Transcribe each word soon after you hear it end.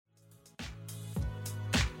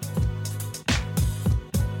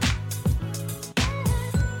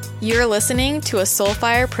You're listening to a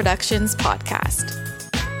Soulfire Productions podcast.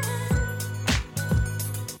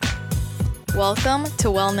 Welcome to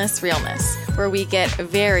Wellness Realness, where we get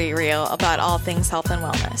very real about all things health and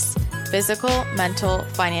wellness, physical, mental,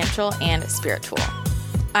 financial, and spiritual.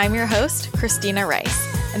 I'm your host, Christina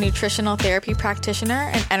Rice, a nutritional therapy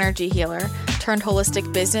practitioner and energy healer turned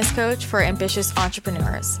holistic business coach for ambitious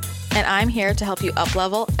entrepreneurs. And I'm here to help you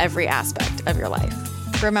up-level every aspect of your life.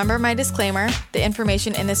 Remember my disclaimer, the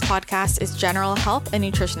information in this podcast is general health and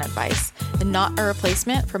nutrition advice, and not a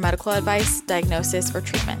replacement for medical advice, diagnosis, or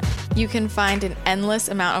treatment. You can find an endless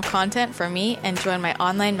amount of content from me and join my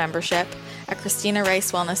online membership at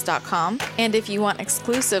ChristinaRiceWellness.com. And if you want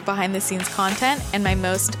exclusive behind-the-scenes content and my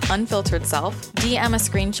most unfiltered self, DM a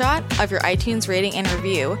screenshot of your iTunes rating and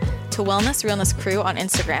review to Wellness Realness Crew on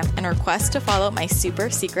Instagram and request to follow my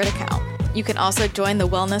super secret account. You can also join the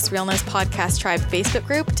Wellness Realness Podcast Tribe Facebook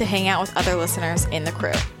group to hang out with other listeners in the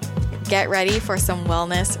crew. Get ready for some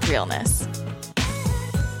wellness realness.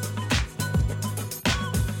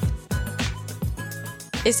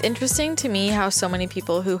 It's interesting to me how so many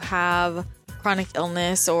people who have chronic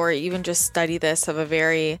illness or even just study this have a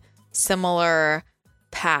very similar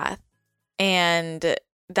path. And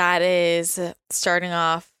that is starting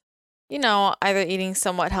off, either eating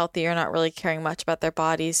somewhat healthy or not really caring much about their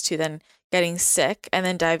bodies to then getting sick and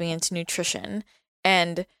then diving into nutrition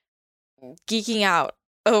and geeking out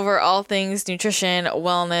over all things nutrition,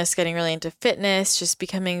 wellness, getting really into fitness, just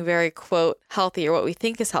becoming very, quote, healthy or what we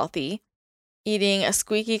think is healthy, eating a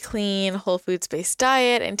squeaky clean, whole foods based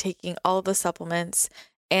diet and taking all of the supplements,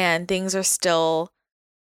 and things are still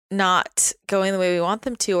not going the way we want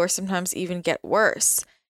them to, or sometimes even get worse.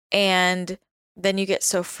 And then you get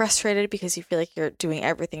so frustrated because you feel like you're doing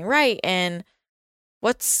everything right. And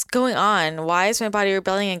what's going on? Why is my body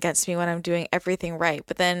rebelling against me when I'm doing everything right?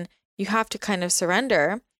 But then you have to kind of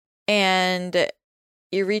surrender and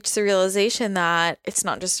you reach the realization that it's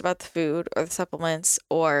not just about the food or the supplements,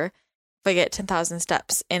 or if I get 10,000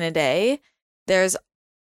 steps in a day, there's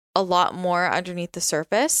a lot more underneath the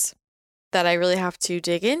surface that I really have to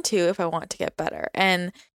dig into if I want to get better.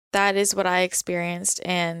 And that is what I experienced.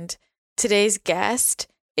 And today's guest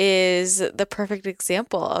is the perfect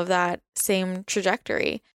example of that same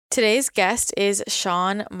trajectory. Today's guest is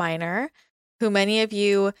Shawn Mynar, who many of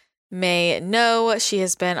you may know. She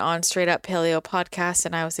has been on Straight Up Paleo podcast,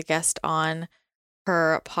 and I was a guest on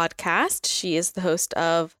her podcast. She is the host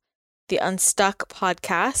of the Unstuck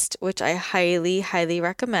podcast, which I highly, highly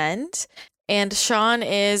recommend. And Shawn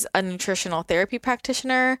is a nutritional therapy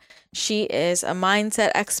practitioner. She is a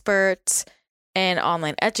mindset expert, an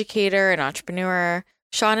online educator, an entrepreneur.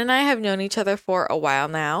 Shawn and I have known each other for a while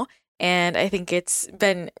now, and I think it's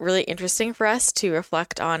been really interesting for us to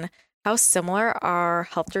reflect on how similar our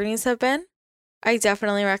health journeys have been. I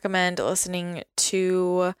definitely recommend listening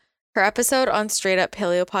to her episode on Straight Up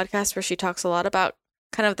Paleo podcast, where she talks a lot about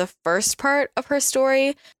kind of the first part of her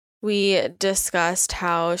story. We discussed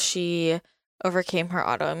how she overcame her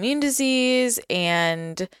autoimmune disease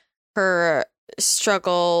and her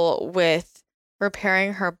struggle with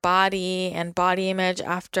repairing her body and body image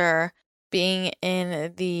after being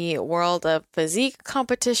in the world of physique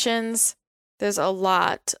competitions. There's a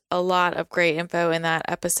lot of great info in that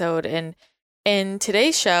episode. And in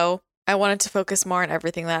today's show, I wanted to focus more on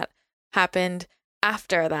everything that happened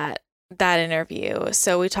after that interview.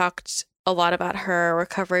 So we talked a lot about her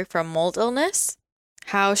recovery from mold illness,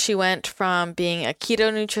 how she went from being a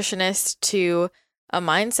keto nutritionist to a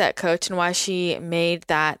mindset coach, and why she made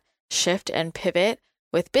that shift and pivot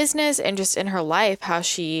with business and just in her life, how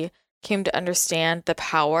she came to understand the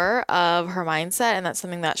power of her mindset. And that's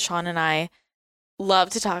something that Shawn and I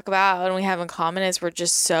love to talk about and we have in common, is we're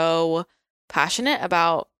just so passionate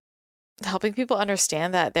about helping people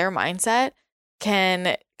understand that their mindset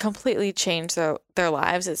can completely change their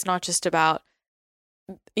lives. It's not just about,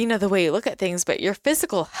 the way you look at things, but your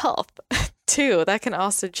physical health too. That can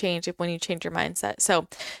also change when you change your mindset. So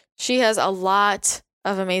she has a lot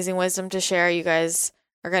of amazing wisdom to share. You guys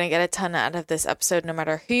are going to get a ton out of this episode, no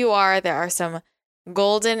matter who you are. There are some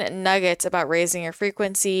golden nuggets about raising your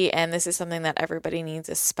frequency, and this is something that everybody needs,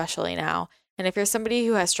 especially now. And if you're somebody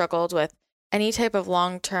who has struggled with any type of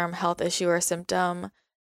long-term health issue or symptom,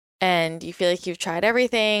 and you feel like you've tried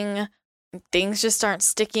everything, things just aren't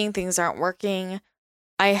sticking, things aren't working,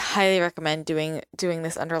 I highly recommend doing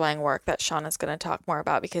this underlying work that Shawn is going to talk more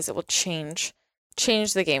about, because it will change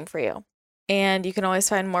the game for you. And you can always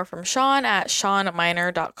find more from Shawn at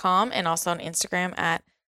ShawnMynar.com and also on Instagram at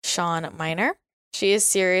Shawn Mynar. She is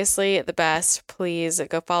seriously the best. Please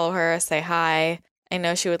go follow her, say hi. I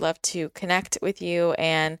know she would love to connect with you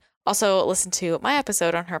and Also, listen to my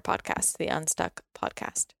episode on her podcast, the Unstuck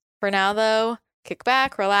Podcast. For now, though, kick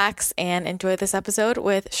back, relax, and enjoy this episode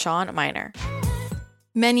with Shawn Miner.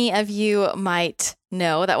 Many of you might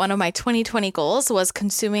know that one of my 2020 goals was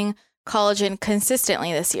consuming collagen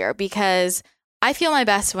consistently this year because I feel my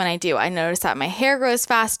best when I do. I notice that my hair grows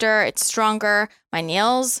faster, it's stronger, my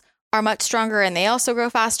nails are much stronger and they also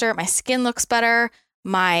grow faster, my skin looks better,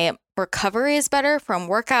 my recovery is better from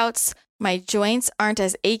workouts, my joints aren't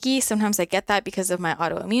as achy. Sometimes I get that because of my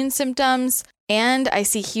autoimmune symptoms, and I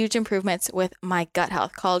see huge improvements with my gut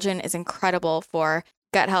health. Collagen is incredible for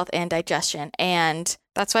gut health and digestion, and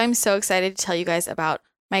that's why I'm so excited to tell you guys about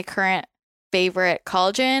my current favorite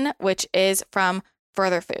collagen, which is from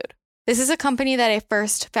Further Food. This is a company that I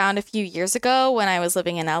first found a few years ago when I was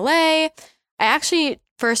living in LA. I actually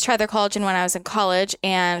first tried their collagen when I was in college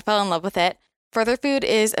and fell in love with it. Further Food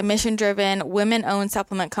is a mission-driven, women-owned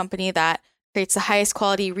supplement company that creates the highest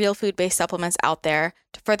quality real food-based supplements out there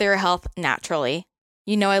to further your health naturally.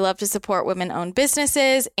 You know I love to support women-owned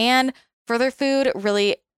businesses, and Further Food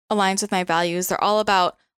really aligns with my values. They're all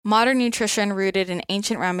about modern nutrition rooted in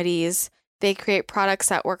ancient remedies. They create products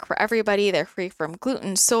that work for everybody. They're free from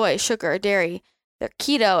gluten, soy, sugar, dairy. They're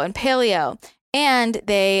keto and paleo, and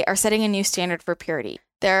they are setting a new standard for purity.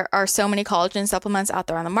 There are so many collagen supplements out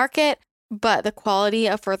there on the market, but the quality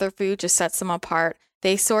of Further Food just sets them apart.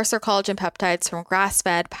 They source their collagen peptides from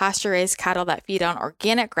grass-fed, pasture-raised cattle that feed on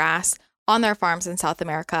organic grass on their farms in South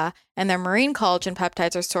America, and their marine collagen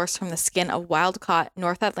peptides are sourced from the skin of wild-caught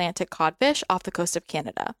North Atlantic codfish off the coast of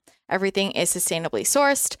Canada. Everything is sustainably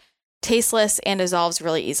sourced, tasteless, and dissolves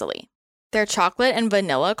really easily. Their chocolate and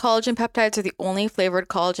vanilla collagen peptides are the only flavored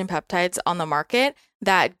collagen peptides on the market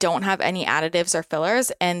that don't have any additives or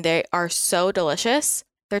fillers, and they are so delicious.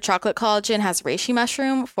 Their chocolate collagen has reishi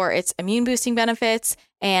mushroom for its immune boosting benefits,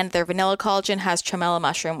 and their vanilla collagen has tremella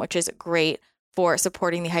mushroom, which is great for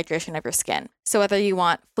supporting the hydration of your skin. So whether you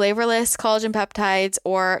want flavorless collagen peptides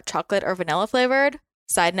or chocolate or vanilla flavored,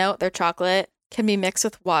 side note, their chocolate can be mixed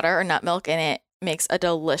with water or nut milk, and it makes a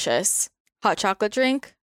delicious hot chocolate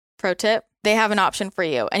drink. Pro tip, they have an option for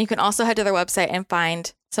you. And you can also head to their website and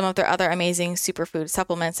find some of their other amazing superfood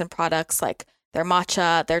supplements and products like their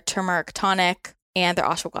matcha, their turmeric tonic, and their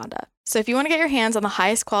ashwagandha. So if you want to get your hands on the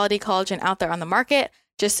highest quality collagen out there on the market,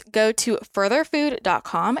 just go to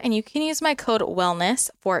furtherfood.com and you can use my code wellness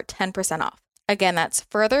for 10% off. Again, that's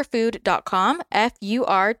furtherfood.com,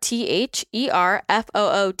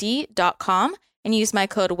 furtherfood.com, and use my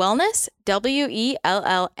code wellness,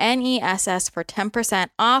 WELLNESS, for 10%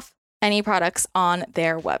 off any products on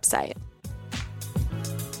their website.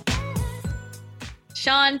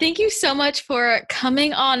 Shawn, thank you so much for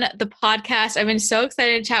coming on the podcast. I've been so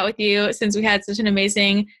excited to chat with you since we had such an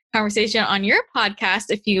amazing conversation on your podcast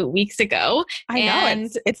a few weeks ago. I know,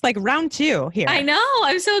 it's like round 2 here. I know,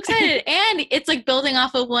 I'm so excited. And it's like building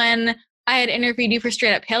off of when I had interviewed you for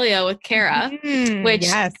Straight Up Paleo with Kara, which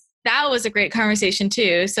that was a great conversation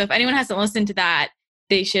too. So if anyone hasn't listened to that,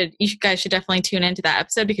 you guys should definitely tune into that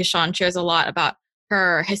episode because Shawn shares a lot about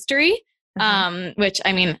her history, which,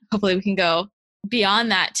 I mean, hopefully we can go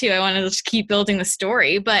beyond that too. I want to just keep building the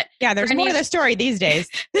story, but yeah, there's more to the story these days.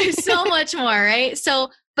 There's so much more, right? So,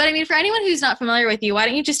 but I mean, for anyone who's not familiar with you, why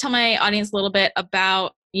don't you just tell my audience a little bit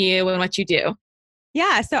about you and what you do?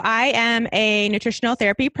 Yeah, so I am a nutritional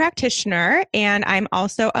therapy practitioner and I'm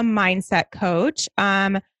also a mindset coach.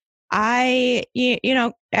 I,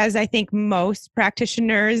 as I think most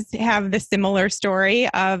practitioners have the similar story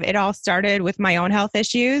of it all started with my own health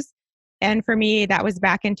issues. And for me, that was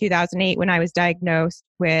back in 2008 when I was diagnosed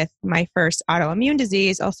with my first autoimmune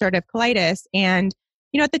disease, ulcerative colitis. And,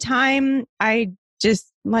 at the time I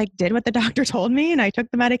just did what the doctor told me and I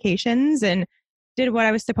took the medications and did what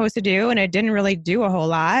I was supposed to do. And it didn't really do a whole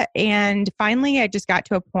lot. And finally, I just got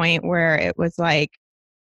to a point where it was like,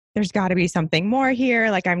 there's got to be something more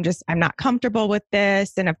here. I'm not comfortable with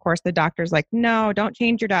this. And of course, the doctor's like, no, don't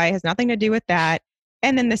change your diet. It has nothing to do with that.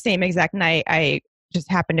 And then the same exact night, I just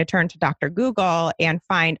happened to turn to Dr. Google and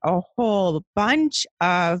find a whole bunch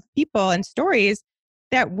of people and stories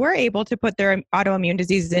that were able to put their autoimmune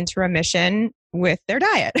diseases into remission with their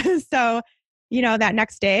diet. So, that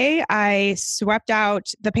next day I swept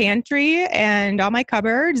out the pantry and all my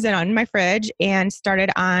cupboards and on my fridge and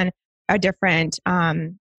started on a different,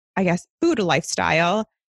 food lifestyle.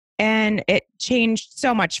 And it changed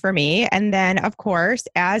so much for me. And then, of course,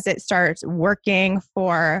 as it starts working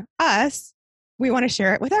for us, we want to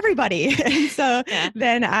share it with everybody. And so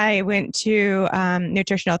then I went to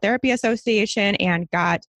Nutritional Therapy Association and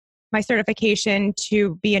got my certification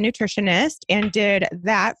to be a nutritionist and did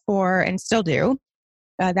that and still do,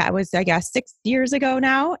 That was, I guess, 6 years ago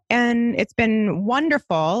now. And it's been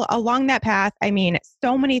wonderful along that path. I mean,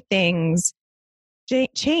 so many things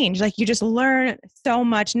change. Like you just learn so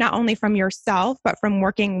much, not only from yourself, but from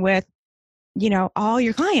working with, all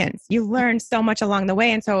your clients. You learn so much along the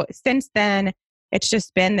way. And so since then, it's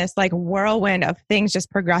just been this like whirlwind of things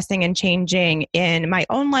just progressing and changing in my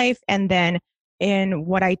own life and then in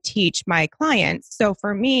what I teach my clients. So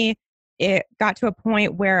for me, it got to a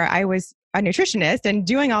point where I was a nutritionist and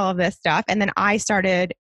doing all of this stuff. And then I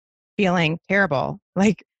started feeling terrible.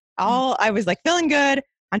 Like I was like feeling good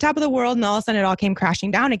on top of the world. And all of a sudden it all came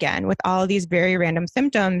crashing down again with all of these very random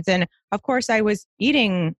symptoms. And of course I was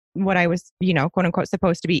eating what I was, quote unquote,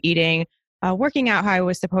 supposed to be eating, working out how I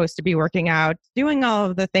was supposed to be working out, doing all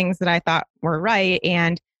of the things that I thought were right.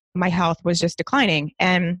 And my health was just declining.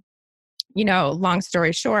 And, long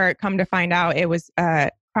story short, come to find out it was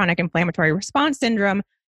chronic inflammatory response syndrome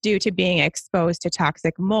due to being exposed to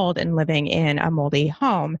toxic mold and living in a moldy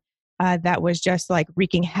home. That was just like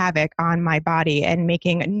wreaking havoc on my body and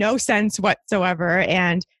making no sense whatsoever.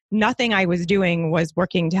 And nothing I was doing was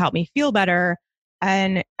working to help me feel better.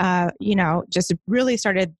 And, just really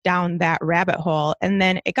started down that rabbit hole. And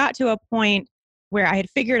then it got to a point where I had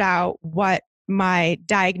figured out what my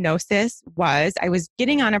diagnosis was. I was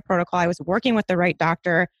getting on a protocol. I was working with the right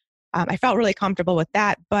doctor. I felt really comfortable with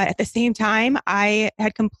that. But at the same time, I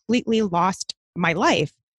had completely lost my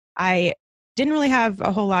life. I didn't really have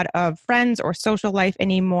a whole lot of friends or social life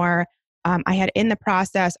anymore. I had, in the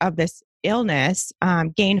process of this illness,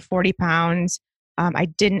 gained 40 pounds. I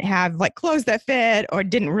didn't have like clothes that fit or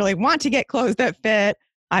didn't really want to get clothes that fit.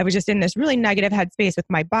 I was just in this really negative headspace with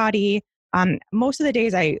my body. Most of the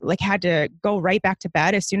days I had to go right back to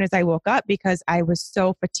bed as soon as I woke up because I was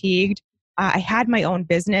so fatigued. I had my own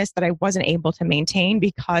business that I wasn't able to maintain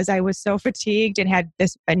because I was so fatigued and had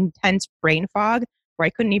this intense brain fog where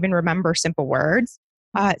I couldn't even remember simple words.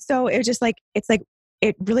 So it was just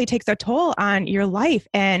it really takes a toll on your life.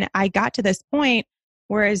 And I got to this point,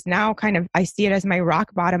 whereas now kind of I see it as my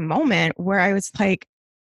rock bottom moment where I was like,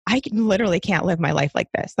 literally can't live my life like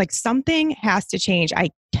this. Like something has to change. I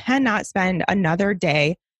cannot spend another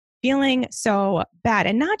day feeling so bad,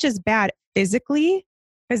 and not just bad physically,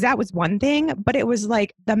 because that was one thing, but it was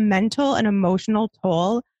like the mental and emotional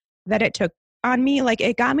toll that it took on me. Like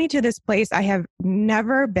it got me to this place I have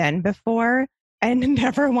never been before and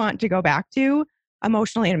never want to go back to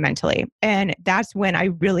emotionally and mentally. And that's when I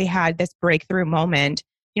really had this breakthrough moment.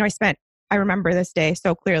 I remember this day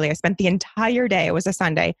so clearly. I spent the entire day, it was a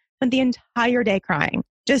Sunday, spent the entire day crying,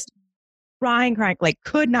 just crying, like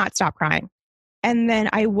could not stop crying. And then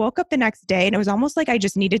I woke up the next day and it was almost like I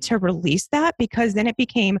just needed to release that because then it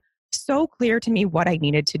became so clear to me what I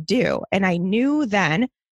needed to do. And I knew then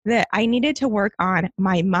that I needed to work on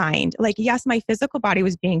my mind. Like, yes, my physical body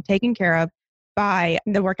was being taken care of by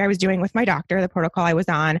the work I was doing with my doctor, the protocol I was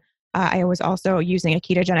on. I was also using a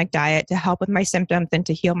ketogenic diet to help with my symptoms and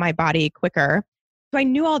to heal my body quicker. So I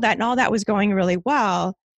knew all that and all that was going really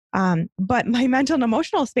well. But my mental and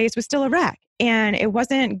emotional space was still a wreck and it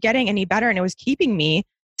wasn't getting any better and it was keeping me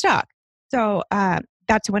stuck. So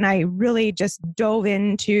that's when I really just dove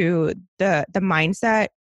into the mindset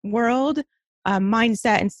world,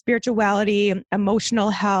 mindset and spirituality, emotional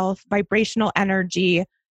health, vibrational energy.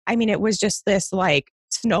 I mean, it was just this like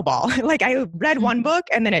snowball. Like I read one book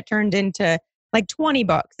and then it turned into like 20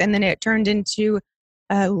 books. And then it turned into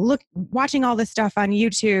watching all this stuff on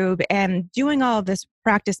YouTube and doing all of this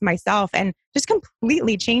practice myself and just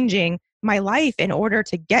completely changing my life in order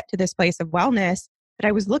to get to this place of wellness that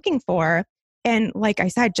I was looking for. And like I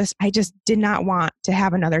said, I just did not want to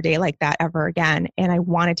have another day like that ever again. And I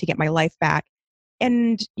wanted to get my life back.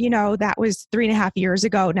 And, that was 3.5 years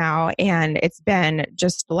ago now. And it's been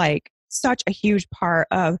just like such a huge part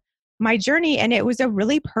of my journey. And it was a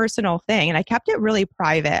really personal thing. And I kept it really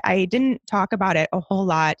private. I didn't talk about it a whole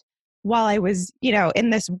lot while I was, in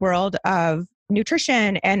this world of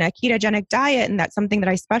nutrition and a ketogenic diet. And that's something that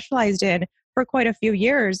I specialized in for quite a few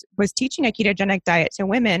years, was teaching a ketogenic diet to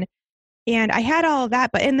women. And I had all of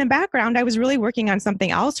that. But in the background, I was really working on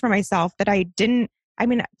something else for myself that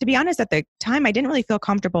to be honest, at the time, I didn't really feel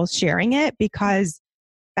comfortable sharing it because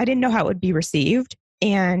I didn't know how it would be received.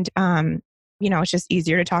 And, it's just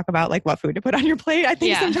easier to talk about like what food to put on your plate, I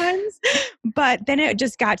think sometimes. But then it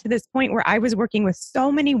just got to this point where I was working with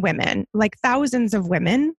so many women, like thousands of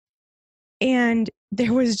women. And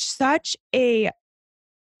there was such a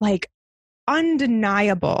like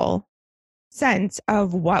undeniable sense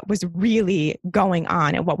of what was really going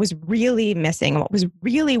on and what was really missing and what was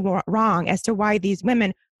really wrong as to why these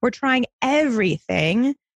women were trying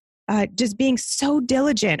everything just being so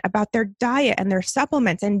diligent about their diet and their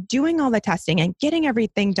supplements and doing all the testing and getting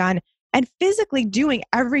everything done and physically doing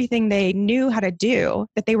everything they knew how to do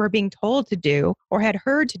that they were being told to do or had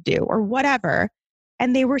heard to do or whatever.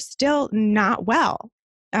 And they were still not well.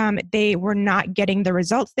 They were not getting the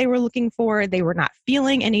results they were looking for. They were not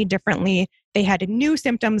feeling any differently. They had new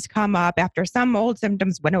symptoms come up after some old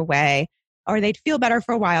symptoms went away, or they'd feel better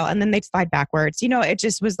for a while and then they'd slide backwards. It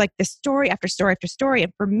just was like this story after story after story.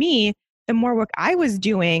 And for me, the more work I was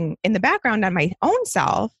doing in the background on my own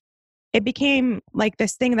self, it became like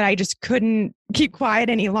this thing that I just couldn't keep quiet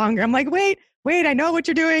any longer. I'm like, wait, I know what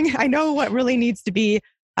you're doing. I know what really needs to be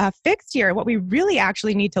fixed here. What we really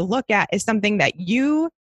actually need to look at is something that you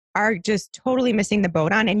are just totally missing the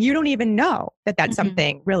boat on. And you don't even know that that's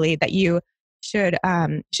something really that you should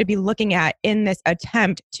be looking at in this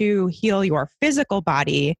attempt to heal your physical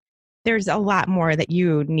body. There's a lot more that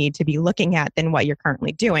you need to be looking at than what you're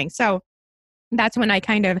currently doing. So that's when I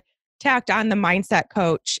kind of tacked on the mindset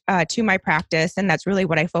coach to my practice. And that's really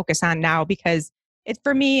what I focus on now, because it's,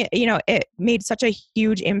 for me, it made such a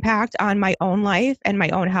huge impact on my own life and my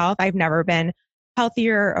own health. I've never been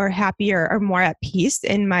healthier or happier or more at peace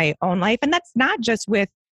in my own life. And that's not just with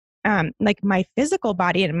like my physical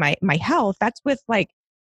body and my health. That's with like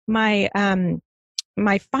my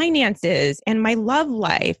my finances and my love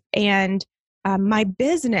life and my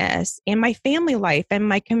business and my family life and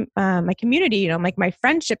my community, like my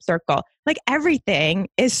friendship circle. Like everything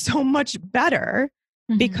is so much better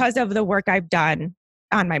because of the work I've done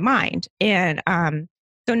on my mind. And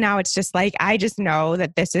so now it's just like, I just know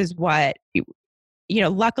that this is what,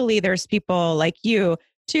 luckily there's people like you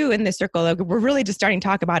too in this circle. We're really just starting to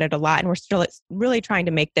talk about it a lot. And we're still really trying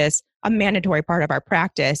to make this a mandatory part of our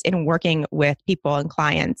practice in working with people and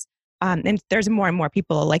clients. And there's more and more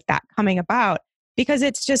people like that coming about, because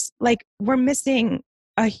it's just like we're missing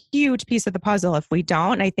a huge piece of the puzzle if we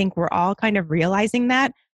don't. And I think we're all kind of realizing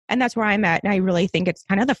that. And that's where I'm at. And I really think it's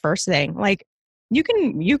kind of the first thing. Like you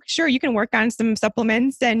can work on some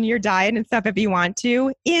supplements and your diet and stuff if you want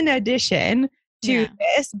to, in addition to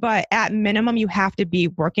this. But at minimum, you have to be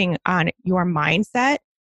working on your mindset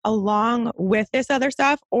along with this other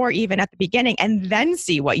stuff, or even at the beginning, and then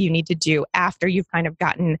see what you need to do after you've kind of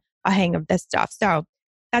gotten a hang of this stuff. So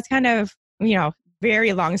that's kind of,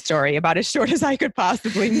 very long story about as short as I could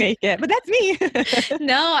possibly make it, but that's me.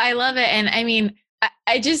 No, I love it. And I mean,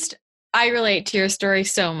 I relate to your story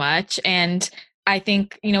so much. And I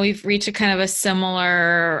think, we've reached a kind of a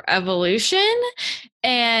similar evolution.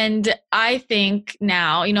 And I think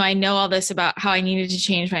now, I know all this about how I needed to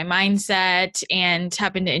change my mindset and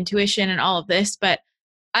tap into intuition and all of this, but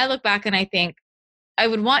I look back and I think I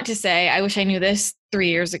would want to say, I wish I knew this 3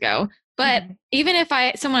 years ago. But even if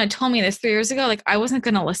someone had told me this 3 years ago, like I wasn't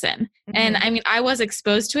going to listen. And I mean, I was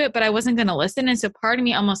exposed to it, but I wasn't going to listen. And so part of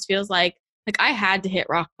me almost feels like I had to hit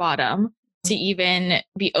rock bottom to even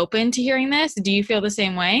be open to hearing this. Do you feel the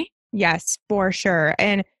same way? Yes, for sure.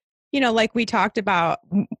 And, like we talked about,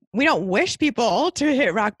 we don't wish people to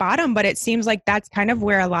hit rock bottom, but it seems like that's kind of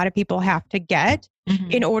where a lot of people have to get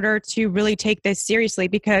in order to really take this seriously,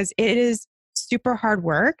 because it is super hard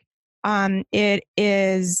work. It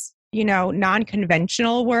is,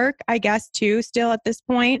 non-conventional work, I guess, too, still at this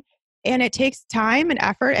point. And it takes time and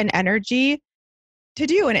effort and energy to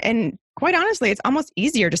do. And quite honestly, it's almost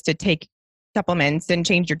easier just to take supplements and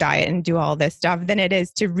change your diet and do all this stuff than it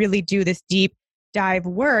is to really do this deep dive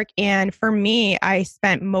work. And for me, I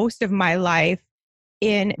spent most of my life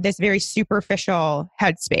in this very superficial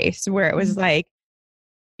headspace where it was like,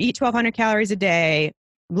 eat 1,200 calories a day,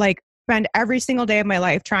 like spend every single day of my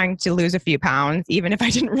life trying to lose a few pounds, even if I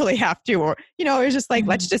didn't really have to, or, it was just like,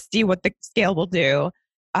 let's just see what the scale will do.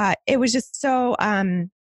 It was just so,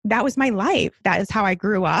 that was my life. That is how I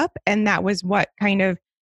grew up. And that was what kind of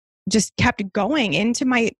just kept going into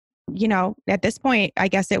my, at this point, I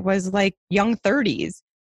guess it was like young 30s.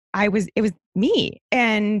 It was me.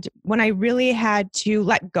 And when I really had to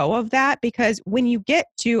let go of that, because when you get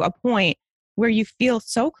to a point where you feel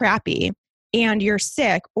so crappy and you're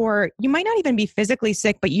sick, or you might not even be physically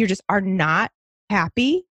sick, but you just are not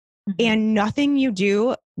happy and nothing you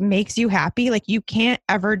do makes you happy. Like you can't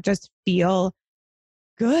ever just feel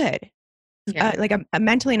good,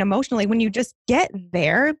 mentally and emotionally. When you just get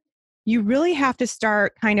there, you really have to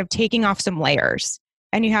start kind of taking off some layers,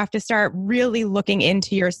 and you have to start really looking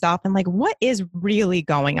into yourself and like, what is really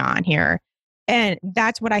going on here? And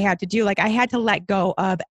that's what I had to do. Like I had to let go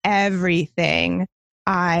of everything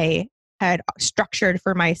I had structured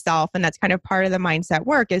for myself. And that's kind of part of the mindset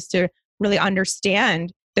work, is to really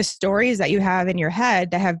understand the stories that you have in your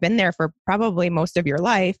head that have been there for probably most of your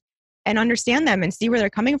life, and understand them and see where they're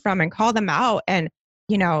coming from and call them out and,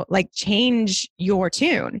 like change your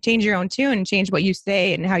tune, change your own tune, change what you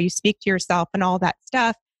say and how you speak to yourself and all that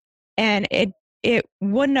stuff. And it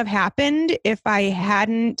wouldn't have happened if I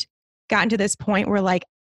hadn't gotten to this point where like,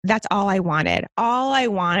 that's all I wanted. All I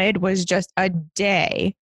wanted was just a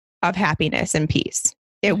day of happiness and peace.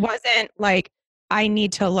 It wasn't like I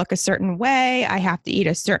need to look a certain way. I have to eat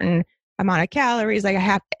a certain amount of calories.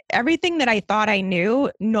 Like everything that I thought I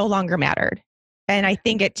knew no longer mattered. And I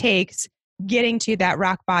think it takes getting to that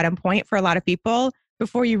rock bottom point for a lot of people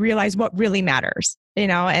before you realize what really matters,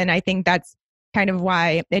 and I think that's kind of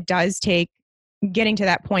why it does take getting to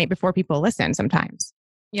that point before people listen sometimes.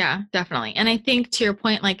 Yeah, definitely. And I think to your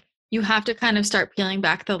point, like you have to kind of start peeling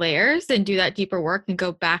back the layers and do that deeper work and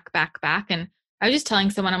go back. And I was just telling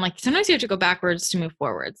someone, I'm like, sometimes you have to go backwards to move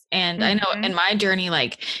forwards. And I know in my journey,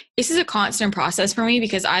 like this is a constant process for me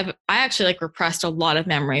because I actually like repressed a lot of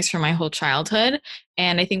memories from my whole childhood.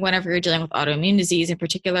 And I think whenever you're dealing with autoimmune disease in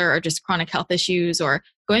particular, or just chronic health issues, or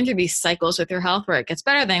going through these cycles with your health where it gets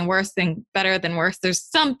better, then worse, then better, then worse, there's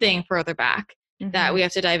something further back that we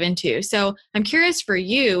have to dive into. So I'm curious for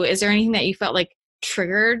you, is there anything that you felt like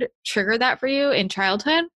triggered that for you in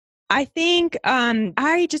childhood? I think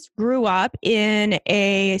I just grew up in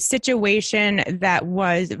a situation that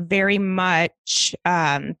was very much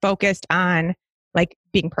focused on like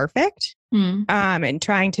being perfect and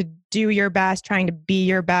trying to do your best, trying to be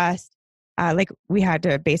your best. Like we had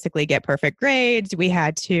to basically get perfect grades. We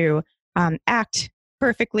had to act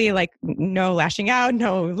perfectly, like no lashing out,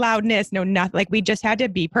 no loudness, no nothing. Like we just had to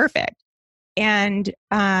be perfect. And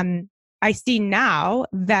I see now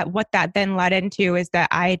that what that then led into is that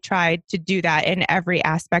I tried to do that in every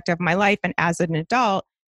aspect of my life and as an adult.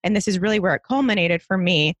 And this is really where it culminated for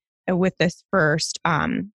me with this first,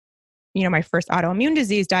 my first autoimmune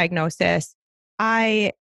disease diagnosis.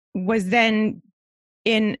 I was then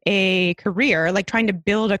in a career, like trying to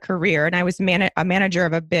build a career. And I was a manager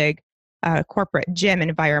of a big corporate gym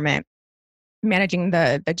environment, managing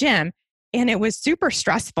the gym. And it was super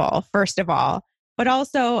stressful, first of all. But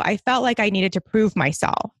also I felt like I needed to prove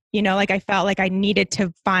myself, like I felt like I needed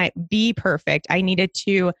to be perfect. I needed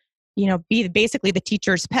to, be basically the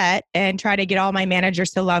teacher's pet and try to get all my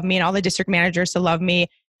managers to love me and all the district managers to love me.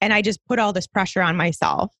 And I just put all this pressure on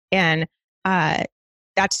myself. And I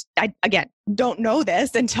again, don't know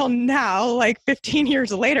this until now, like 15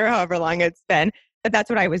 years later, however long it's been, that's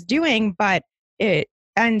what I was doing. But it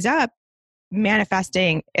ends up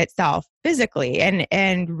manifesting itself physically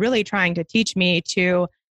and really trying to teach me to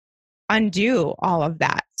undo all of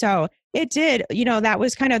that. So it did, that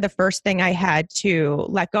was kind of the first thing I had to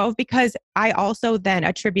let go of, because I also then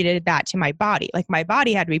attributed that to my body. Like my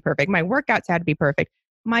body had to be perfect. My workouts had to be perfect.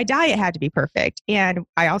 My diet had to be perfect. And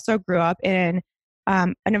I also grew up in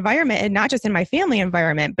an environment, and not just in my family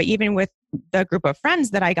environment, but even with the group of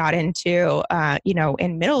friends that I got into,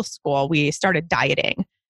 in middle school, we started dieting.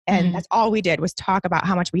 And that's all we did was talk about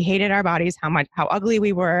how much we hated our bodies, how ugly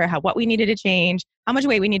we were, what we needed to change, how much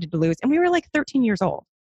weight we needed to lose. And we were like 13 years old.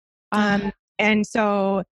 And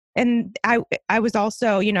so, and I was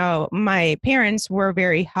also, my parents were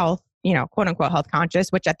very health, quote unquote health conscious,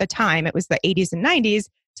 which at the time it was the 80s and 90s.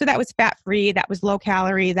 So that was fat free, that was low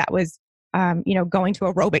calorie, that was, going to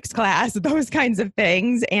aerobics class, those kinds of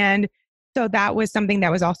things. And so that was something that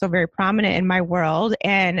was also very prominent in my world.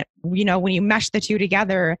 And, when you mesh the two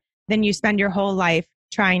together, then you spend your whole life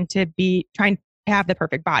trying to have the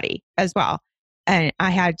perfect body as well. And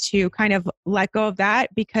I had to kind of let go of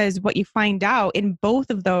that, because what you find out in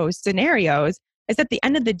both of those scenarios is at the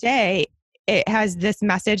end of the day, it has this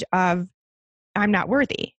message of, I'm not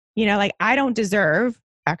worthy. Like I don't deserve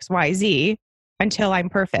XYZ until I'm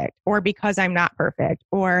perfect, or because I'm not perfect,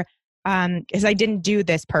 or because I didn't do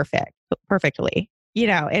this perfectly.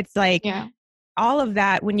 It's like all of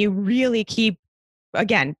that, when you really keep,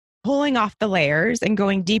 again, pulling off the layers and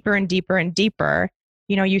going deeper and deeper and deeper,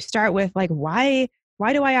 you start with like, why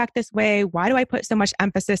do I act this way? Why do I put so much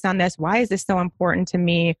emphasis on this? Why is this so important to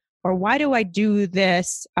me? Or why do I do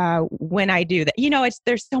this when I do that?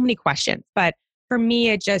 There's so many questions, but for me,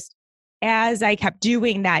 it just, as I kept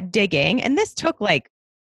doing that digging, and this took like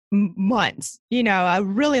months, a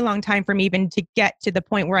really long time for me even to get to the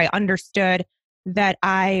point where I understood that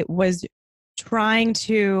I was trying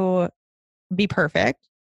to be perfect,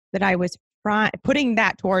 that I was putting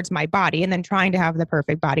that towards my body and then trying to have the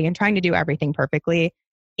perfect body and trying to do everything perfectly.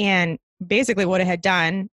 And basically what it had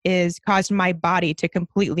done is caused my body to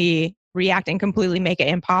completely react and completely make it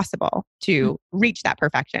impossible to reach that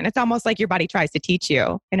perfection. It's almost like your body tries to teach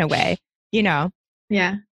you in a way,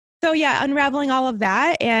 Yeah. So unraveling all of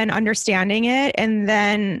that and understanding it, and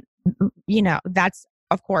then that's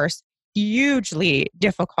of course hugely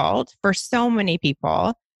difficult for so many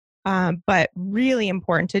people, but really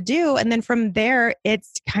important to do. And then from there,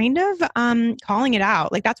 it's kind of calling it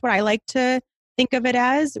out. Like that's what I like to think of it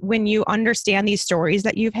as. When you understand these stories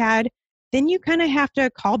that you've had, then you kind of have to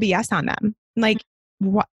call BS on them. Like,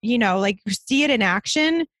 what, like see it in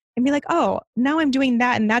action and be like, oh, now I'm doing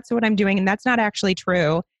that. And that's what I'm doing. And that's not actually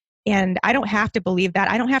true. And I don't have to believe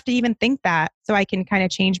that. I don't have to even think that. So I can kind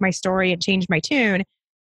of change my story and change my tune.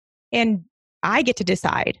 And I get to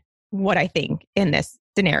decide what I think in this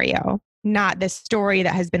scenario, not this story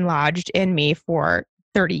that has been lodged in me for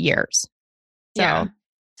 30 years. So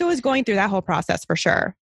it was going through that whole process for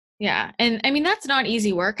sure. Yeah. And I mean, that's not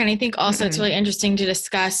easy work. And I think also it's really interesting to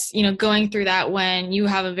discuss, going through that when you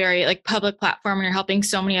have a very like public platform and you're helping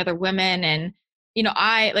so many other women. And,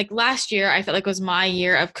 I like last year, I felt like was my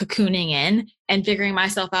year of cocooning in and figuring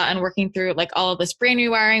myself out and working through like all of this brain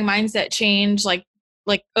rewiring, mindset change, like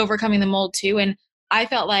overcoming the mold too. And I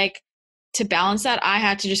felt like to balance that, I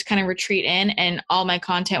had to just kind of retreat in, and all my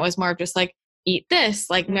content was more of just like, eat this,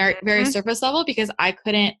 like very surface level, because I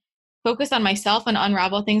couldn't focus on myself and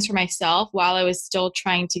unravel things for myself while I was still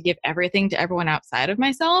trying to give everything to everyone outside of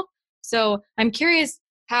myself. So I'm curious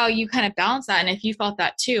how you kind of balance that. And if you felt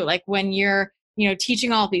that too, like when you're,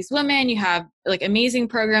 teaching all of these women, you have like amazing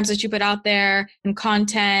programs that you put out there and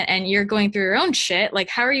content, and you're going through your own shit. Like,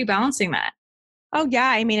 how are you balancing that? Oh yeah.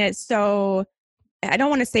 I mean, it's so, I don't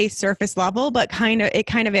want to say surface level, but it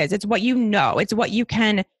kind of is. It's what it's what you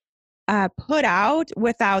can put out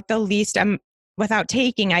without without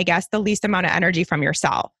taking, I guess, the least amount of energy from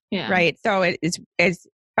yourself. Yeah. Right. So it's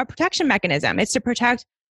a protection mechanism. It's to protect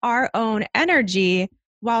our own energy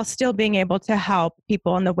while still being able to help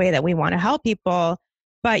people in the way that we want to help people.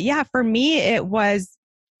 But yeah, for me, it was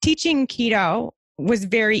teaching keto was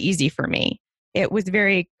very easy for me. It was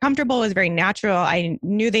very comfortable. It was very natural. I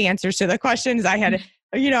knew the answers to the questions. I had,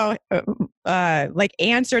 like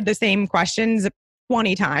answered the same questions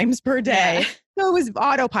 20 times per day. Yeah. So it was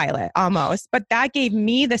autopilot almost, but that gave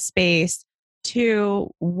me the space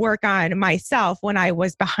to work on myself when I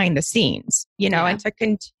was behind the scenes, and to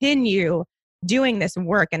continue doing this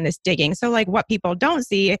work and this digging. So like what people don't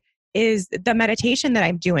see is the meditation that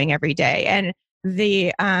I'm doing every day, and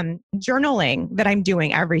the journaling that I'm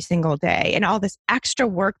doing every single day, and all this extra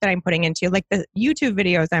work that I'm putting into, like the YouTube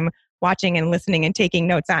videos I'm watching and listening and taking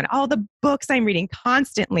notes on, all the books I'm reading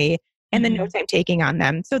constantly, and the notes I'm taking on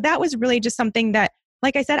them. So that was really just something that,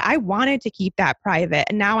 like I said, I wanted to keep that private.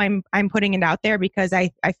 And now I'm putting it out there because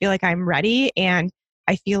I feel like I'm ready, and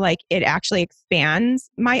I feel like it actually expands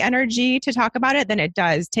my energy to talk about it than it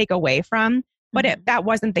does take away from. But that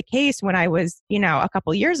wasn't the case when I was, a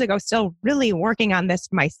couple years ago, still really working on this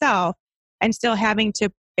myself, and still having to,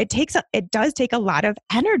 it does take a lot of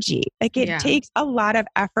energy. Like it takes a lot of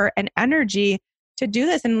effort and energy to do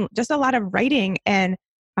this, and just a lot of writing and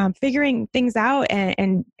figuring things out,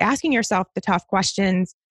 and asking yourself the tough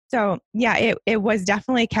questions. So yeah, it was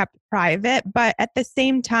definitely kept private, but at the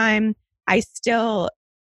same time,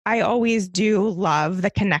 I always do love the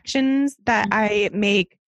connections that I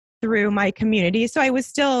make through my community. So I was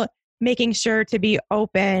still making sure to be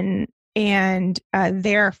open and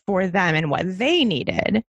there for them and what they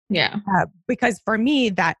needed. Yeah. Because for me,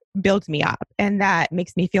 that builds me up, and that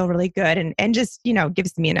makes me feel really good, and just,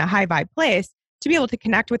 gives me in a high vibe place to be able to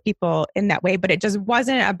connect with people in that way. But it just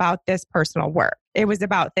wasn't about this personal work. It was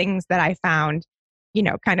about things that I found,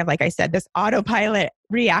 kind of like I said, this autopilot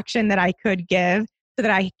reaction that I could give, so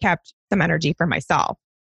that I kept some energy for myself.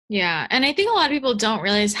 Yeah. And I think a lot of people don't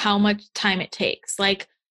realize how much time it takes. Like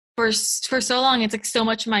for so long, it's like so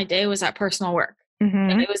much of my day was that personal work.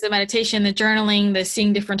 And it was the meditation, the journaling, the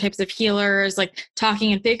seeing different types of healers, like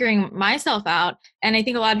talking and figuring myself out. And I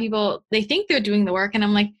think a lot of people, they think they're doing the work. And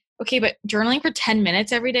I'm like, okay, but journaling for 10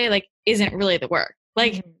 minutes every day, like, isn't really the work.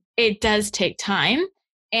 Like it does take time.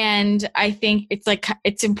 And I think it's like,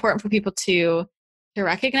 it's important for people to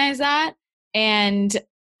recognize that. And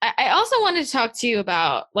I also wanted to talk to you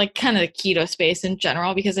about like kind of the keto space in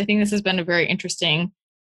general, because I think this has been a very interesting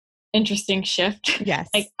shift. Yes.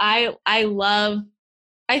 Like I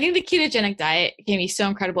think the ketogenic diet can be so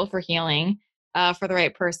incredible for healing, for the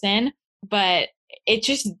right person, but it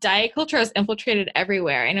just, diet culture has infiltrated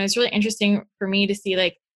everywhere. And it was really interesting for me to see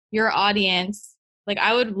like your audience. Like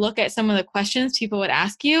I would look at some of the questions people would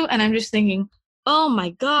ask you, and I'm just thinking, oh my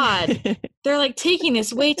God, they're like taking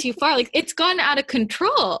this way too far. Like it's gone out of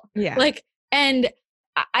control. Yeah. Like, and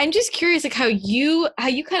I'm just curious, like how you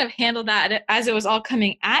kind of handled that as it was all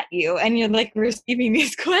coming at you, and you're like receiving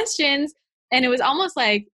these questions, and it was almost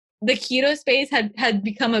like the keto space had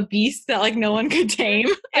become a beast that like no one could tame.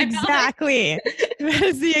 Exactly. That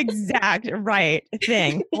is the exact right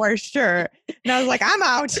thing for sure. And I was like, I'm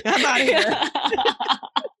out. I'm out of here.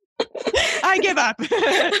 I give up. No,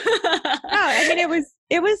 I mean,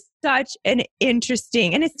 it was such an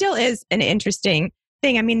interesting, and it still is an interesting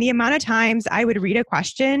thing. I mean, the amount of times I would read a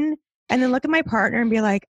question and then look at my partner and be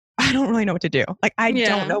like, I don't really know what to do. Like, I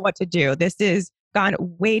don't know what to do. This is gone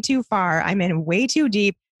way too far. I'm in way too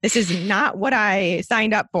deep. This is not what I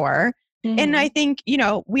signed up for. Mm-hmm. And I think, you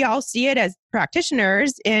know, we all see it as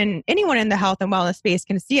practitioners, and anyone in the health and wellness space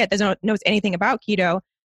can see it that knows anything about keto.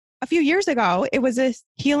 A few years ago, it was a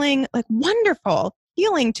healing, like wonderful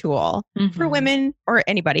healing tool for women or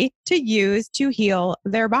anybody to use to heal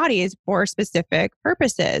their bodies for specific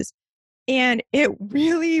purposes. And it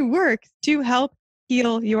really works to help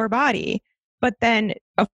heal your body. But then,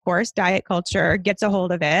 of course, diet culture gets a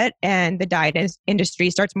hold of it, and the diet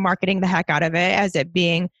industry starts marketing the heck out of it as it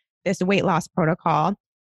being this weight loss protocol.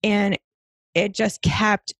 And it just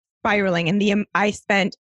kept spiraling. And I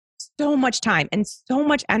spent so much time and so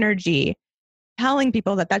much energy telling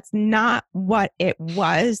people that that's not what it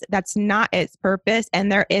was. That's not its purpose.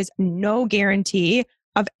 And there is no guarantee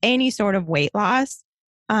of any sort of weight loss.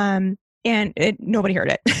 And nobody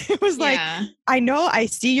heard it. It was like, I know I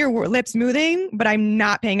see your lips moving, but I'm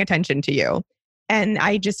not paying attention to you. And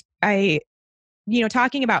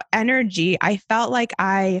talking about energy, I felt like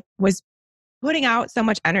I was putting out so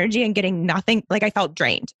much energy and getting nothing. Like, I felt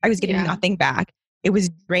drained. I was getting nothing back. It was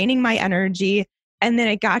draining my energy. And then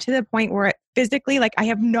it got to the point where it physically, like, I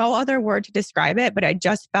have no other word to describe it, but I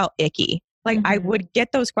just felt icky. Like, I would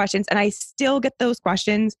get those questions, and I still get those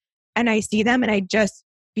questions, and I see them, and I just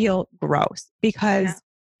feel gross because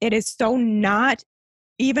it is so not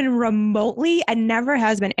even remotely, and never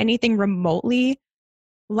has been anything remotely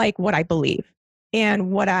like what I believe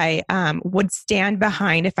and what I would stand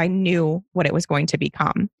behind if I knew what it was going to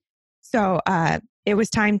become. So it was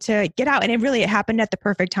time to get out. And it happened at the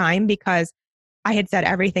perfect time because I had said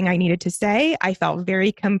everything I needed to say. I felt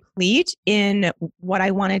very complete in what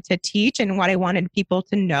I wanted to teach and what I wanted people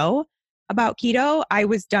to know about keto. I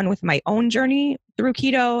was done with my own journey through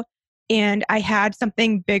keto, and I had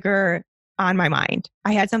something bigger on my mind.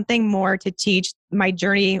 I had something more to teach. My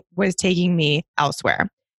journey was taking me elsewhere.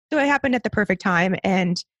 So it happened at the perfect time.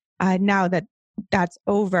 And now that that's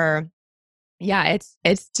over,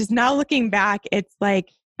 it's just now looking back, it's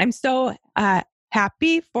like, I'm so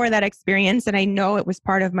happy for that experience. And I know it was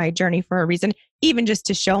part of my journey for a reason, even just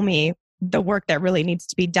to show me the work that really needs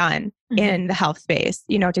to be done in the health space,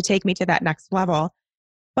 to take me to that next level.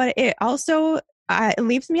 But it also it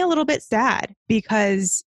leaves me a little bit sad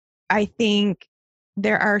because I think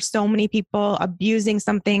there are so many people abusing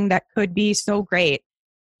something that could be so great.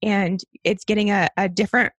 And it's getting a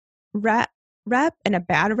different rep and a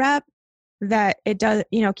bad rep that it does,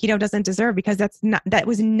 keto doesn't deserve, because that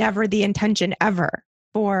was never the intention ever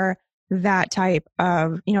for that type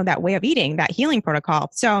of, that way of eating, that healing protocol.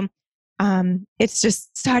 So it's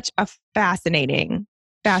just such a fascinating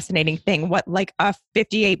thing. What, like a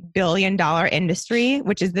 $58 billion industry,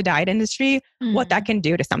 which is the diet industry, what that can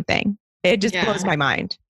do to something. It just blows my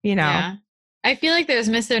mind, Yeah. I feel like there's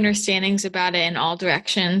misunderstandings about it in all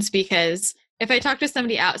directions, because if I talk to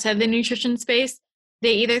somebody outside the nutrition space,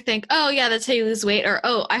 they either think, oh yeah, that's how you lose weight, or,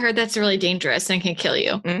 oh, I heard that's really dangerous and can kill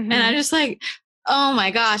you. And I'm just like, oh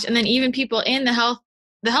my gosh. And then even people in the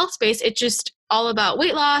health space, it's just all about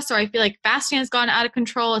weight loss, or I feel like fasting has gone out of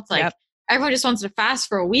control. It's like everyone just wants to fast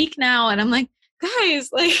for a week now. And I'm like, guys,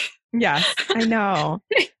 like, yes, I know.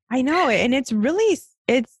 And it's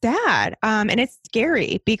sad. And it's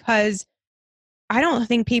scary because I don't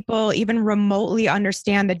think people even remotely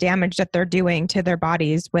understand the damage that they're doing to their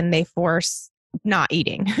bodies when they force not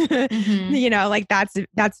eating. Like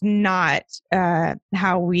that's not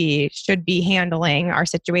how we should be handling our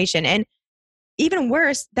situation. And even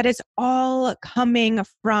worse, that it's all coming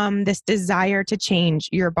from this desire to change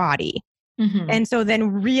your body. And so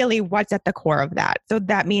then really what's at the core of that? So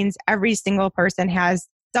that means every single person has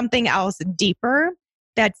something else deeper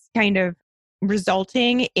that's kind of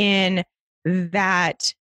resulting in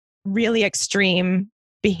that really extreme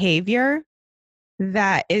behavior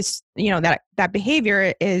that is, that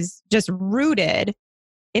behavior is just rooted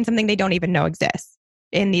in something they don't even know exists,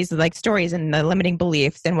 in these like stories and the limiting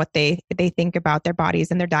beliefs and what they think about their bodies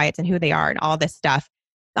and their diets and who they are and all this stuff,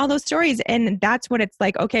 all those stories. And that's what it's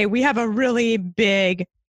like, okay, we have a really big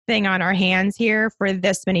thing on our hands here for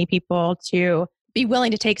this many people to be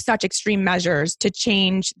willing to take such extreme measures to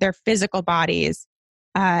change their physical bodies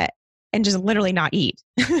and just literally not eat.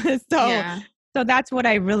 So So that's what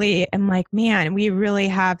I really am like, man, we really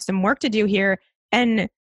have some work to do here. And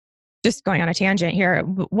just going on a tangent here,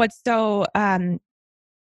 what's so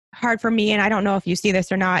hard for me, and I don't know if you see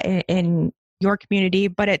this or not in your community,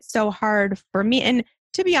 but it's so hard for me. And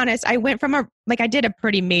to be honest, I went from I did a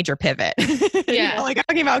pretty major pivot. Yeah. Like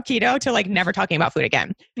talking about keto to like never talking about food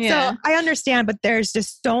again. Yeah. So I understand, but there's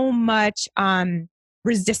just so much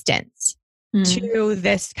resistance to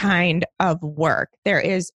this kind of work. There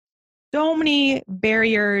is so many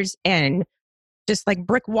barriers and just like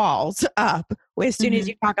brick walls up as soon as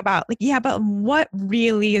you talk about like, yeah, but what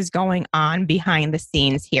really is going on behind the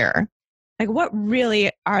scenes here? Like, what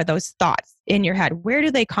really are those thoughts in your head? Where do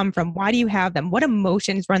they come from? Why do you have them? What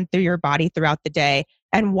emotions run through your body throughout the day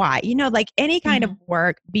and why? Like any kind of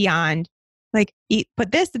work beyond like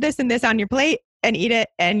put this, and this on your plate and eat it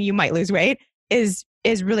and you might lose weight is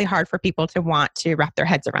really hard for people to want to wrap their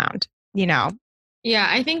heads around, Yeah,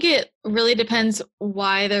 I think it really depends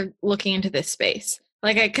why they're looking into this space.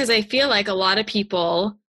 Because I feel like a lot of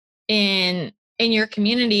people in your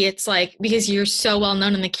community, it's like because you're so well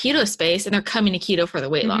known in the keto space and they're coming to keto for the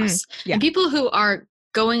weight loss. Yeah. And people who are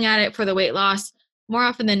going at it for the weight loss, more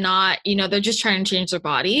often than not, they're just trying to change their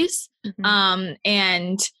bodies.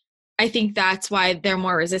 And I think that's why they're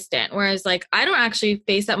more resistant. Whereas like, I don't actually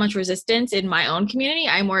face that much resistance in my own community.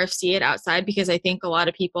 I more of see it outside because I think a lot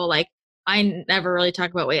of people like, I never really talk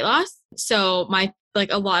about weight loss. So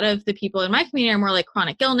a lot of the people in my community are more like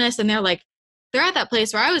chronic illness. And they're at that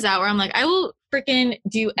place where I was at where I'm like, I will freaking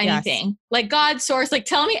do anything. Yes. Like God source, like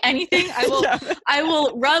tell me anything. I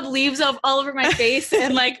will rub leaves all over my face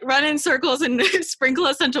and like run in circles and sprinkle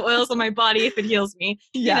essential oils on my body if it heals me.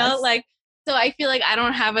 Yes. So I feel like I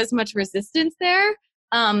don't have as much resistance there.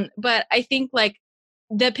 But I think like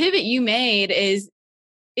the pivot you made is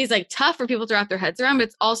like tough for people to wrap their heads around, but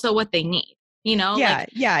it's also what they need,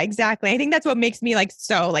 Yeah, exactly. I think that's what makes me like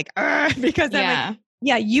so like, because I'm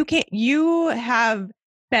like, you have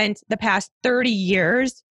spent the past 30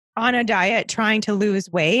 years on a diet trying to lose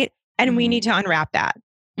weight and we need to unwrap that,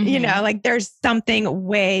 like there's something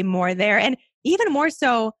way more there. And even more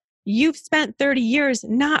so, you've spent 30 years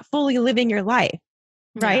not fully living your life,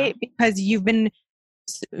 right? Yeah. Because you've been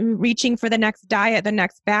reaching for the next diet, the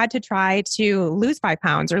next fad to try to lose 5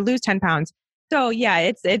 pounds or lose 10 pounds. So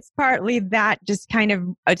yeah, it's partly that just kind of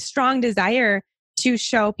a strong desire to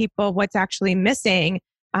show people what's actually missing.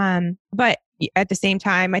 But at the same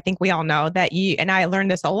time, I think we all know that and I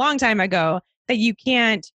learned this a long time ago, that you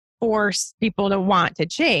can't force people to want to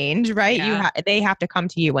change, right? Yeah. They have to come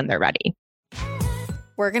to you when they're ready.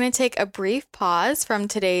 We're going to take a brief pause from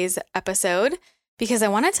today's episode because I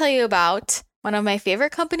want to tell you about one of my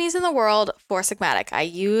favorite companies in the world, Four Sigmatic. I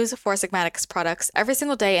use Four Sigmatic's products every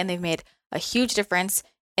single day and they've made a huge difference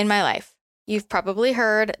in my life. You've probably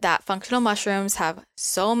heard that functional mushrooms have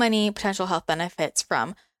so many potential health benefits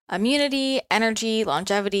from immunity, energy,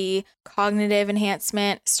 longevity, cognitive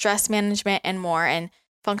enhancement, stress management, and more. And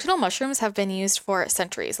functional mushrooms have been used for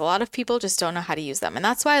centuries. A lot of people just don't know how to use them. And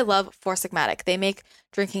that's why I love Four Sigmatic. They make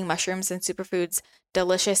drinking mushrooms and superfoods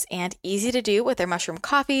delicious and easy to do with their mushroom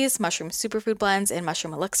coffees, mushroom superfood blends, and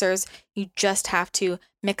mushroom elixirs. You just have to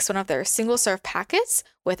mix one of their single serve packets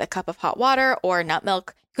with a cup of hot water or nut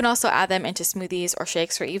milk. You can also add them into smoothies or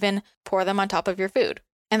shakes or even pour them on top of your food.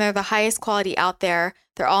 And they're the highest quality out there.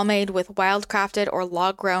 They're all made with wild-crafted or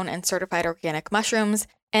log-grown and certified organic mushrooms.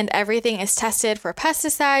 And everything is tested for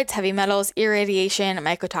pesticides, heavy metals, irradiation,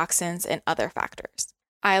 mycotoxins, and other factors.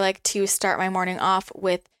 I like to start my morning off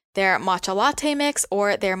with their matcha latte mix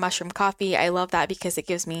or their mushroom coffee. I love that because it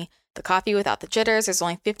gives me the coffee without the jitters. There's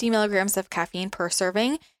only 50 milligrams of caffeine per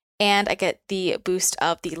serving, and I get the boost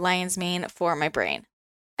of the lion's mane for my brain.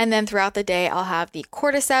 And then throughout the day, I'll have the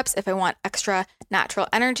cordyceps if I want extra natural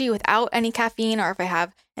energy without any caffeine, or if I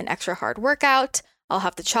have an extra hard workout. I'll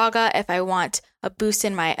have the chaga if I want a boost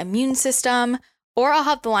in my immune system, or I'll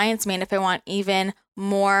have the lion's mane if I want even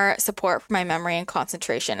more support for my memory and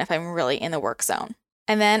concentration if I'm really in the work zone.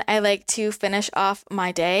 And then I like to finish off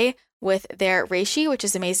my day with their reishi, which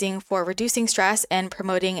is amazing for reducing stress and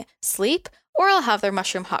promoting sleep, or I'll have their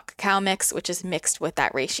mushroom hot cacao mix, which is mixed with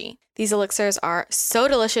that reishi. These elixirs are so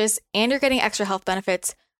delicious and you're getting extra health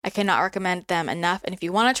benefits. I cannot recommend them enough. And if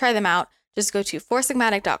you want to try them out, just go to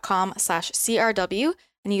foursigmatic.com/CRW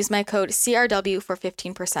and use my code CRW for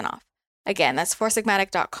 15% off. Again, that's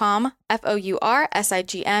foursigmatic.com,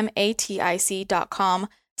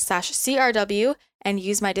 foursigmatic.com/CRW, and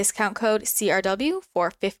use my discount code CRW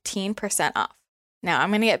for 15% off. Now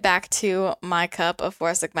I'm going to get back to my cup of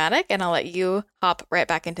Four Sigmatic and I'll let you hop right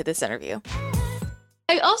back into this interview.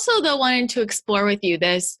 I also, though, wanted to explore with you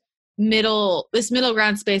this this middle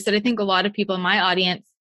ground space that I think a lot of people in my audience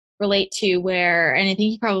relate to, where, and I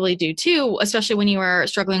think you probably do too, especially when you were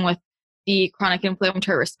struggling with the chronic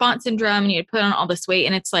inflammatory response syndrome and you had put on all this weight,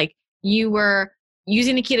 and it's like you were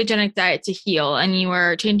using the ketogenic diet to heal and you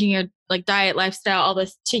were changing your like diet, lifestyle, all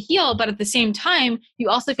this to heal. But at the same time, you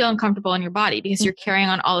also feel uncomfortable in your body because you're carrying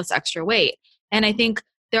on all this extra weight. And I think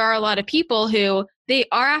there are a lot of people who they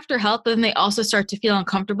are after health, but then they also start to feel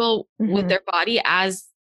uncomfortable with their body as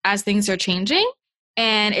things are changing.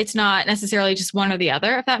 And it's not necessarily just one or the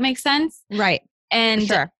other, if that makes sense. Right. And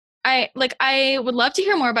sure. I would love to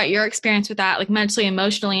hear more about your experience with that, like mentally,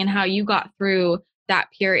 emotionally, and how you got through that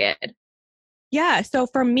period. Yeah. So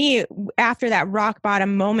for me, after that rock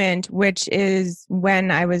bottom moment, which is when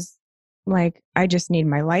I was like, I just need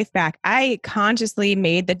my life back, I consciously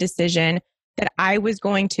made the decision that I was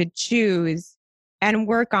going to choose and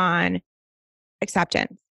work on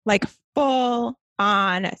acceptance, like full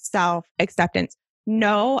on self acceptance.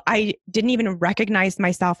 No, I didn't even recognize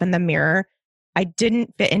myself in the mirror. I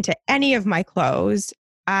didn't fit into any of my clothes.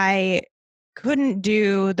 I couldn't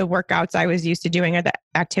do the workouts I was used to doing or the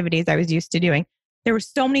activities I was used to doing. There were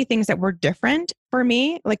so many things that were different for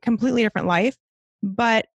me, like completely different life.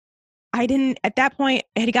 But I didn't, at that point,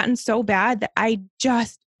 it had gotten so bad that I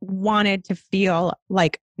just wanted to feel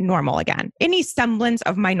like normal again, any semblance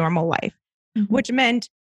of my normal life, which meant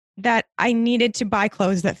that I needed to buy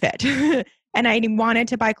clothes that fit. And I wanted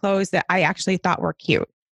to buy clothes that I actually thought were cute.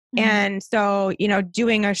 And so,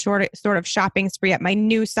 doing a sort of shopping spree at my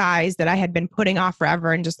new size that I had been putting off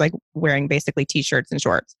forever and just like wearing basically t-shirts and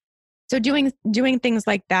shorts. So doing things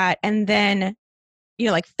like that. And then,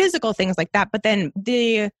 like physical things like that. But then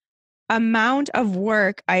the amount of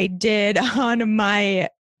work I did on my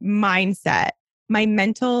mindset, my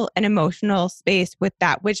mental and emotional space with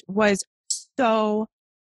that, which was so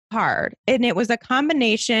hard. And it was a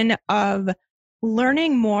combination of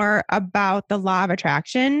learning more about the law of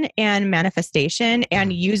attraction and manifestation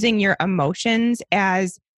and using your emotions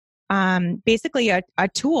as basically a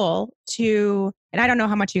tool to, and I don't know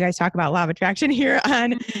how much you guys talk about law of attraction here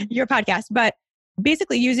on your podcast, but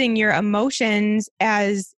basically using your emotions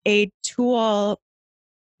as a tool,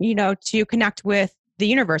 to connect with the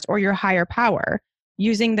universe or your higher power,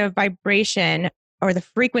 using the vibration or the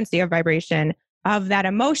frequency of vibration of that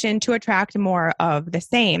emotion to attract more of the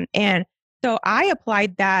same. And so I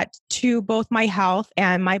applied that to both my health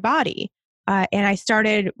and my body. And I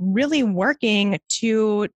started really working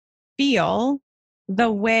to feel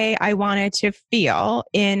the way I wanted to feel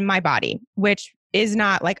in my body, which is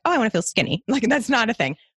not like, oh, I want to feel skinny. Like that's not a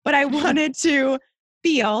thing. But I wanted to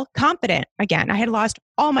feel confident again. I had lost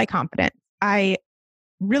all my confidence. I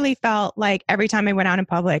really felt like every time I went out in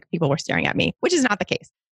public, people were staring at me, which is not the case.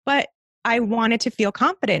 But I wanted to feel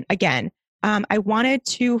confident again. I wanted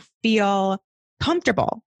to feel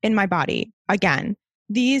comfortable in my body again.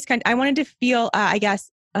 I wanted to feel,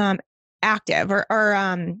 active or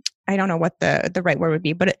I don't know what the right word would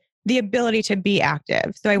be, but the ability to be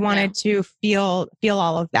active. So I wanted to feel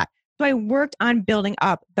all of that. So I worked on building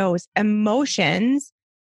up those emotions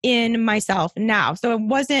in myself now. So it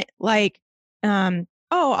wasn't like, all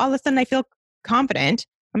of a sudden I feel confident.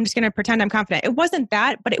 I'm just going to pretend I'm confident. It wasn't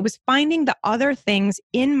that, but it was finding the other things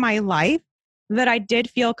in my life that I did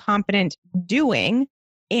feel confident doing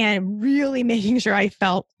and really making sure I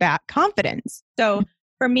felt that confidence. So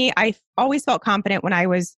for me, I always felt confident when I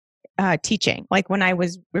was teaching, like when I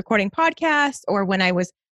was recording podcasts or when I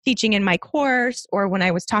was teaching in my course or when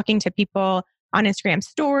I was talking to people on Instagram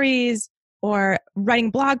stories or writing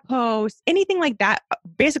blog posts, anything like that,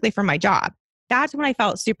 basically for my job. That's when I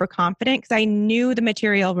felt super confident because I knew the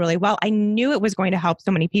material really well. I knew it was going to help so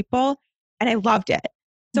many people and I loved it.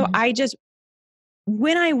 So I just,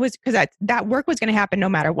 because that work was going to happen no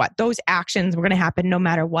matter what. Those actions were going to happen no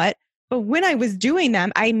matter what. But when I was doing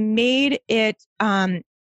them, I made it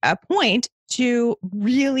a point to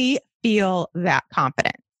really feel that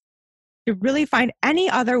confidence, to really find any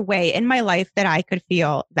other way in my life that I could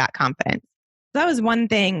feel that confidence. So that was one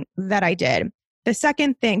thing that I did. The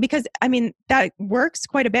second thing, because that works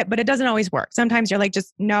quite a bit, but it doesn't always work. Sometimes you're like,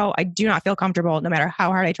 just no, I do not feel comfortable no matter how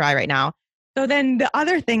hard I try right now. So then the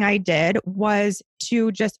other thing I did was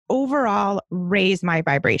to just overall raise my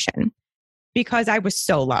vibration because I was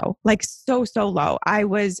so low, like so low. I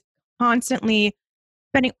was constantly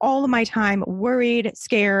spending all of my time worried,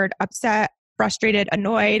 scared, upset, frustrated,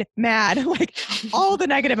 annoyed, mad, like all the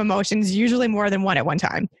negative emotions, usually more than one at one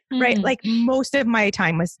time, right? Like most of my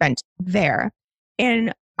time was spent there.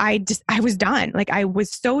 And I was done. Like I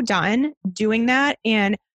was so done doing that.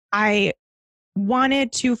 And I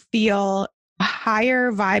wanted to feel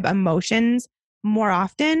higher vibe emotions more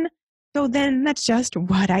often So then that's just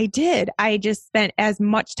what I did. I just spent as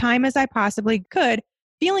much time as I possibly could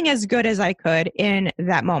feeling as good as I could in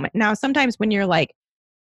that moment. Now, sometimes when you're like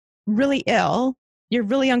really ill, you're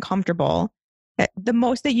really uncomfortable. The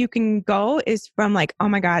most that you can go is from like, oh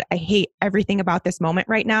my God, I hate everything about this moment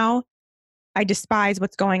right now. I despise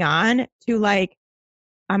what's going on, to like,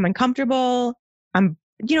 I'm uncomfortable. I'm,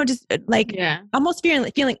 just like almost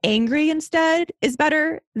feeling angry instead is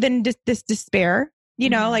better than just this despair,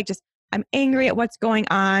 like just I'm angry at what's going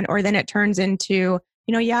on. Or then it turns into,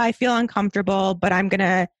 yeah, I feel uncomfortable, but I'm going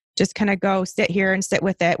to just kind of go sit here and sit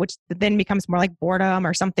with it, which then becomes more like boredom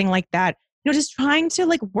or something like that. Just trying to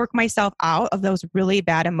like work myself out of those really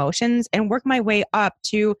bad emotions and work my way up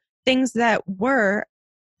to things that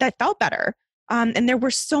felt better. And there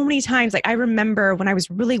were so many times, like I remember when I was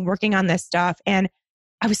really working on this stuff and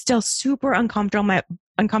I was still super uncomfortable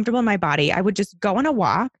in my body. I would just go on a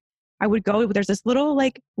walk. I would go, there's this little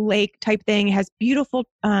like lake type thing, it has beautiful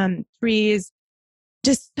trees,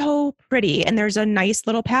 just so pretty. And there's a nice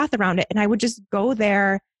little path around it. And I would just go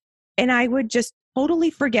there and I would just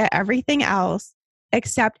totally forget everything else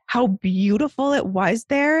except how beautiful it was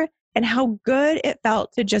there and how good it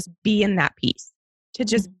felt to just be in that peace, to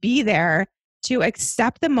just be there, to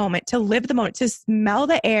accept the moment, to live the moment, to smell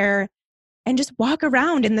the air and just walk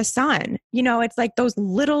around in the sun. It's like those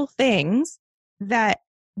little things that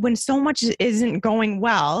when so much isn't going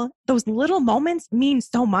well, those little moments mean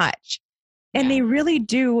so much. And they really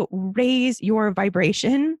do raise your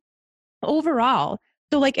vibration overall.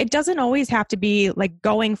 So like, it doesn't always have to be like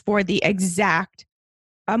going for the exact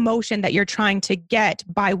emotion that you're trying to get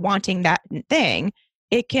by wanting that thing.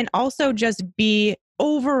 It can also just be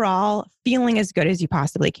overall feeling as good as you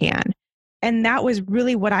possibly can. And that was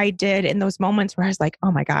really what I did in those moments where I was like,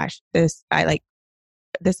 oh my gosh, this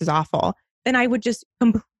is awful. Then I would just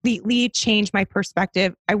completely change my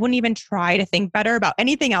perspective. I wouldn't even try to think better about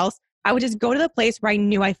anything else. I would just go to the place where I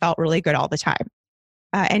knew I felt really good all the time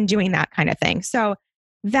and doing that kind of thing. So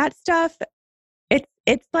that stuff,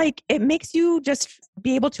 it's like, it makes you just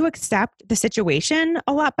be able to accept the situation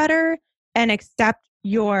a lot better and accept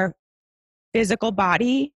your physical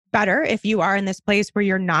body better if you are in this place where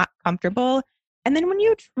you're not comfortable. And then when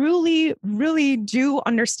you truly, really do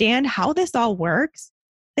understand how this all works,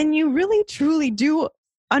 then you really, truly do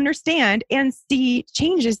understand and see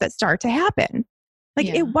changes that start to happen. Like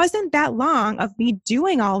it wasn't that long of me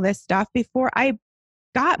doing all this stuff before I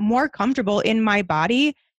got more comfortable in my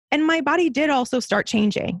body. And my body did also start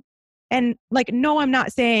changing. And like, no, I'm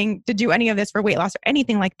not saying to do any of this for weight loss or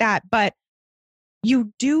anything like that, but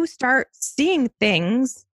you do start seeing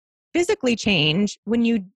things physically change when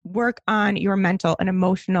you work on your mental and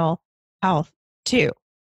emotional health too.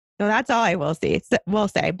 So that's all I will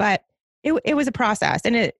say, but it was a process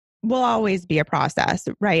and it will always be a process,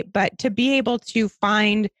 right? But to be able to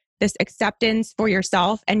find this acceptance for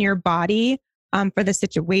yourself and your body, for the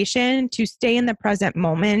situation, to stay in the present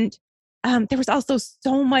moment. There was also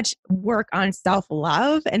so much work on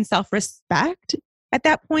self-love and self-respect at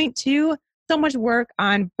that point too. So much work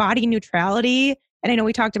on body neutrality. And I know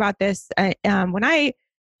we talked about this when I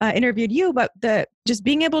interviewed you, but just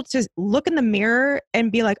being able to look in the mirror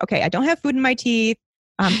and be like, okay, I don't have food in my teeth.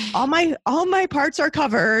 All my parts are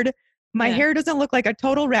covered. My hair doesn't look like a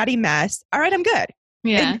total ratty mess. All right, I'm good.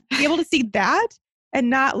 Yeah. And be able to see that and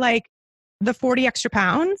not like the 40 extra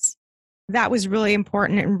pounds. That was really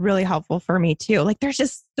important and really helpful for me too. Like there's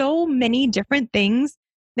just so many different things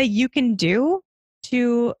that you can do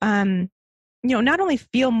to, not only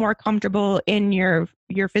feel more comfortable in your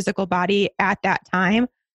physical body at that time,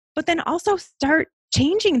 but then also start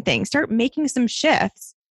changing things, start making some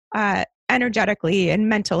shifts, energetically and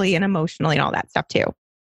mentally and emotionally and all that stuff too.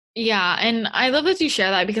 Yeah. And I love that you share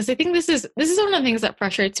that because I think this is one of the things that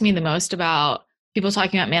frustrates me the most about people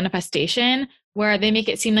talking about manifestation, where they make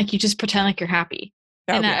it seem like you just pretend like you're happy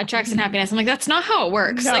and that attracts happiness. I'm like, that's not how it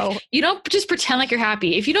works. No. Like you don't just pretend like you're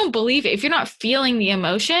happy. If you don't believe it, if you're not feeling the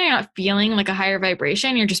emotion, you're not feeling like a higher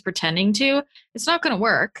vibration, you're just pretending to, it's not going to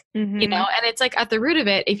work, and it's like at the root of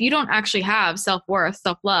it, if you don't actually have self-worth,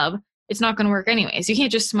 self-love, it's not going to work anyways. You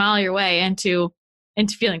can't just smile your way into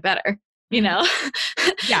feeling better. Yeah,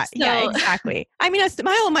 exactly. I mean, a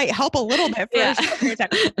smile might help a little bit for a short time.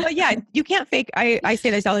 But yeah, you can't fake. I say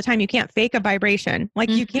this all the time. You can't fake a vibration. Like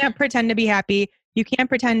you can't pretend to be happy. You can't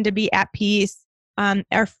pretend to be at peace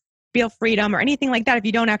or feel freedom or anything like that if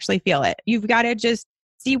you don't actually feel it. You've got to just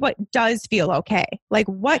see what does feel okay. Like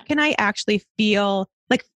what can I actually feel,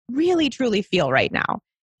 like really, truly feel right now?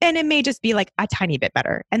 And it may just be like a tiny bit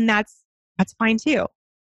better. And that's fine too.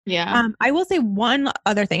 Yeah. I will say one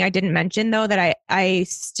other thing I didn't mention though, that I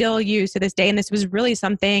still use to this day. And this was really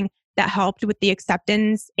something that helped with the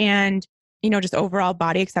acceptance and, just overall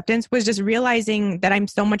body acceptance was just realizing that I'm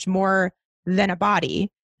so much more than a body.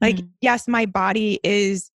 Like, yes, my body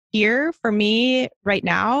is here for me right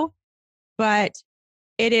now, but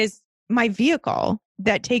it is my vehicle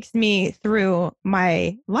that takes me through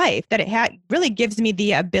my life, that it really gives me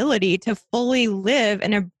the ability to fully live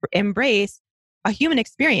and embrace a human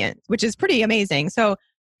experience, which is pretty amazing. So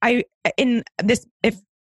if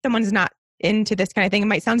someone's not into this kind of thing, it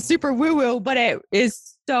might sound super woo-woo, but it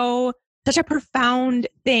is such a profound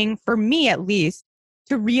thing for me, at least,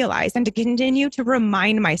 to realize and to continue to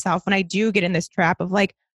remind myself when I do get in this trap of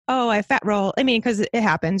like, oh, I fat roll. I mean, because it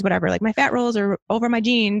happens, whatever, like my fat rolls are over my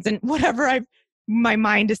jeans and whatever my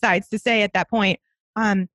mind decides to say at that point.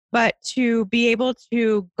 But to be able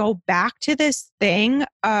to go back to this thing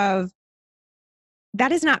of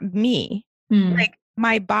that is not me. Like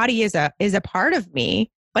my body is a part of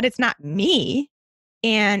me, but it's not me.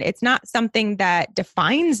 And it's not something that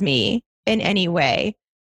defines me in any way.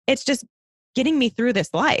 It's just getting me through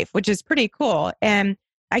this life, which is pretty cool. And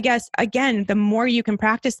I guess, again, the more you can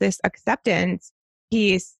practice this acceptance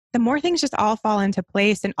piece, the more things just all fall into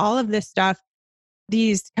place. And all of this stuff,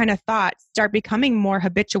 these kind of thoughts start becoming more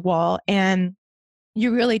habitual. And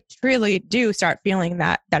you really, truly do start feeling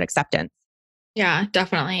that acceptance. Yeah,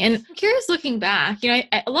 definitely. And I'm curious, looking back,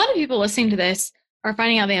 a lot of people listening to this are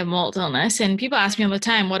finding out they have mold illness. And people ask me all the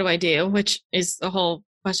time, what do I do? Which is a whole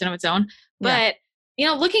question of its own. But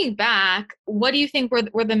looking back, what do you think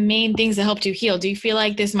were the main things that helped you heal? Do you feel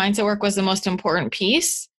like this mindset work was the most important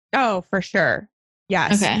piece? Oh, for sure.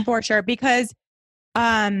 Yes, for sure. Because,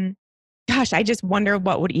 gosh, I just wonder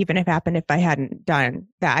what would even have happened if I hadn't done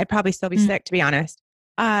that. I'd probably still be sick, to be honest.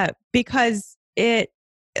 Because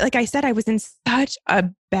like I said, I was in such a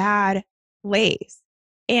bad place.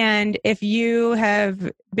 And if you have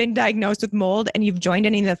been diagnosed with mold and you've joined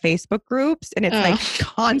any of the Facebook groups and it's like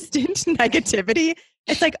constant negativity,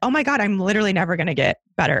 it's like, oh my God, I'm literally never going to get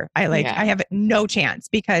better. I have no chance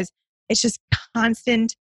because it's just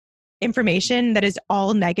constant information that is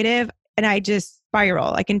all negative. And I just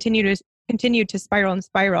spiral. I continue to spiral and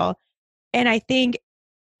spiral. And I think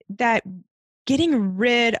that getting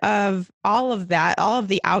rid of all of that, all of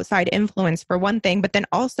the outside influence for one thing, but then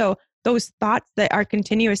also those thoughts that are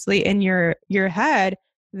continuously in your head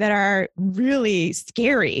that are really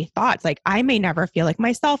scary thoughts. Like, I may never feel like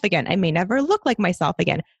myself again. I may never look like myself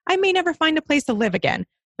again. I may never find a place to live again.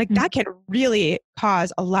 Like that can really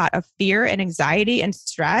cause a lot of fear and anxiety and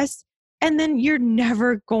stress. And then you're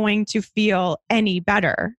never going to feel any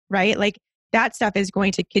better, right? Like that stuff is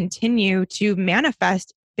going to continue to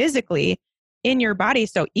manifest physically in your body.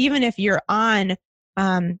 So even if you're on,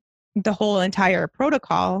 the whole entire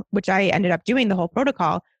protocol, which I ended up doing the whole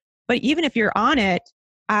protocol. But even if you're on it,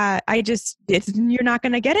 you're not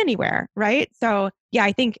going to get anywhere. Right. So yeah,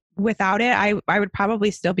 I think without it, I would probably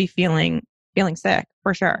still be feeling sick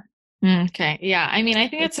for sure. Okay. Yeah. I mean, I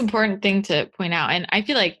think that's an important thing to point out. And I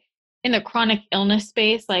feel like in the chronic illness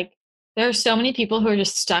space, like there are so many people who are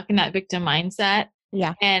just stuck in that victim mindset.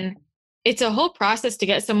 Yeah. And it's a whole process to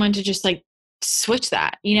get someone to just like switch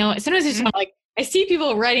that, sometimes it's just like, I see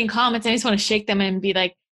people writing comments and I just want to shake them and be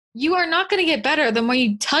like, you are not going to get better the more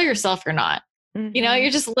you tell yourself you're not. You're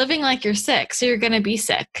just living like you're sick. So you're going to be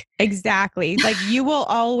sick. Exactly. Like you will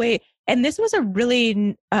always, and this was a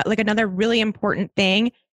really, another really important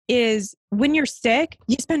thing is when you're sick,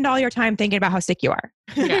 you spend all your time thinking about how sick you are.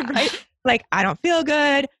 Yeah. Right? Like, I don't feel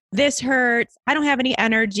good. This hurts. I don't have any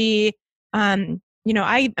energy. I'm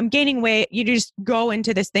gaining weight. You just go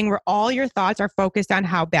into this thing where all your thoughts are focused on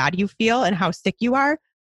how bad you feel and how sick you are.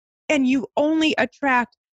 And you only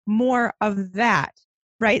attract more of that,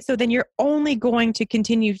 right? So then you're only going to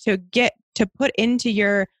continue to get to put into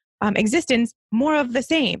your existence more of the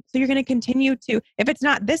same. So you're going to continue to, if it's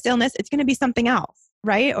not this illness, it's going to be something else,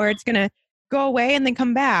 right? Or it's going to go away and then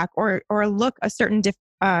come back or look a certain,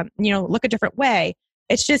 look a different way.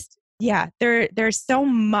 It's just, yeah, there's so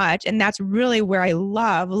much. And that's really where I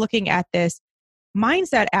love looking at this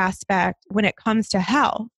mindset aspect when it comes to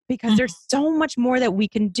health, because there's so much more that we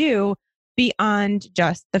can do beyond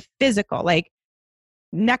just the physical. Like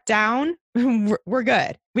neck down, we're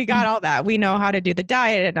good. We got all that. We know how to do the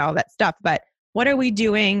diet and all that stuff. But what are we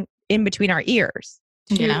doing in between our ears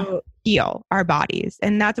to heal our bodies?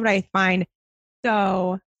 And that's what I find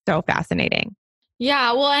so fascinating.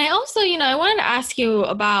 Yeah. Well, I also, I wanted to ask you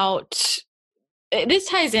about, this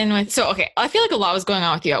ties in with, I feel like a lot was going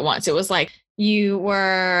on with you at once. It was like you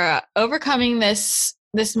were overcoming this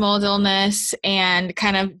mold illness and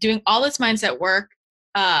kind of doing all this mindset work.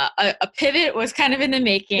 A pivot was kind of in the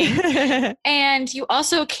making. And you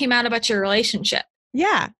also came out about your relationship.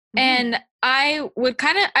 Yeah. And I would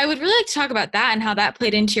really like to talk about that and how that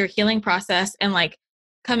played into your healing process and like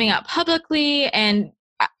coming out publicly. And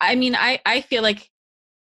I mean, I feel like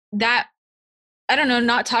that, I don't know,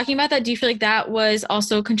 not talking about that. Do you feel like that was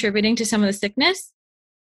also contributing to some of the sickness?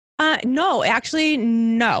 No, actually,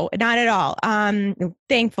 no, not at all.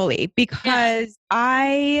 Thankfully, because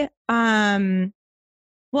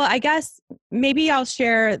well, I guess maybe I'll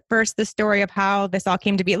share first the story of how this all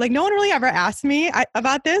came to be. Like, no one really ever asked me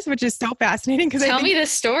about this, which is so fascinating. Because tell me the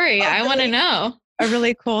story. I want to know a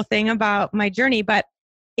really cool thing about my journey. But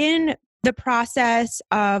in the process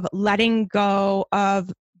of letting go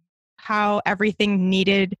of how everything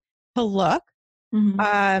needed to look,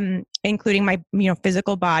 including my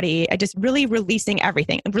physical body, I just really releasing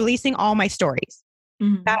everything, releasing all my stories.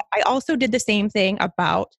 That I also did the same thing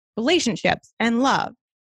about relationships and love.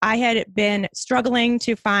 I had been struggling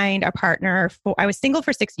to find a partner I was single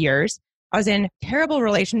for 6 years. I was in terrible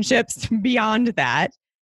relationships beyond that.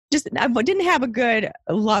 I didn't have a good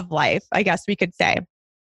love life, I guess we could say.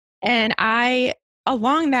 And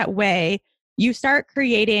along that way, you start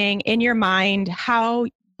creating in your mind how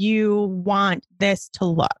you want this to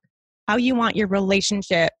look, how you want your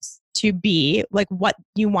relationships to be, like what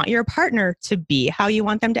you want your partner to be, how you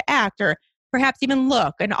want them to act, or perhaps even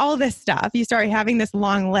look, and all this stuff. You start having this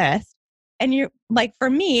long list. And you're like, for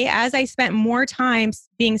me, as I spent more time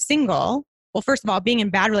being single, well, first of all, being in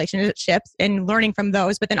bad relationships and learning from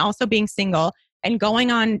those, but then also being single and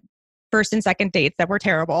going on first and second dates that were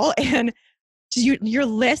terrible. And your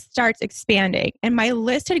list starts expanding. And my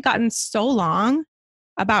list had gotten so long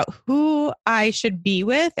about who I should be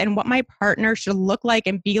with and what my partner should look like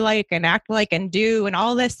and be like and act like and do and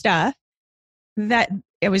all this stuff that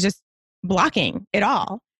it was just blocking it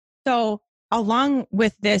all. So along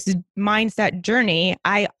with this mindset journey,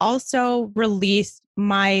 I also released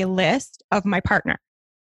my list of my partner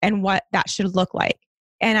and what that should look like.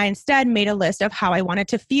 And I instead made a list of how I wanted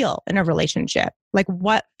to feel in a relationship, like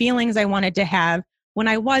what feelings I wanted to have when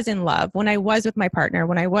I was in love, when I was with my partner,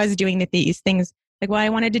 when I was doing these things, like what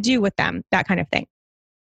I wanted to do with them, that kind of thing.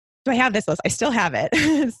 So I have this list. I still have it.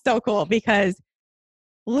 It's so cool because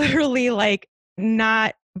literally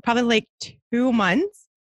probably like 2 months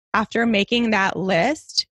after making that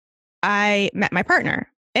list, I met my partner.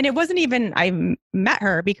 And it wasn't even, I met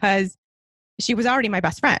her because she was already my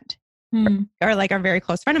best friend or like a very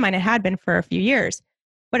close friend of mine. It had been for a few years.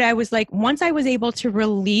 But I was like, once I was able to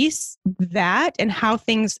release that and how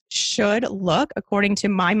things should look according to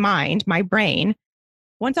my mind, my brain,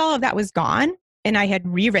 once all of that was gone and I had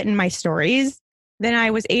rewritten my stories, then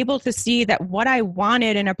I was able to see that what I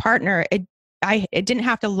wanted in a partner, it didn't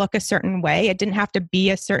have to look a certain way. It didn't have to be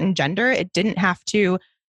a certain gender. It didn't have to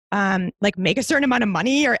like make a certain amount of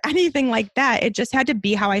money or anything like that. It just had to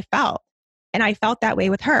be how I felt. And I felt that way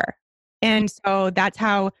with her. And so that's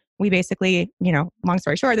how we basically, long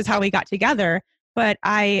story short, that's how we got together. But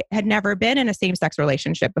I had never been in a same-sex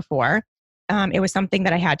relationship before. It was something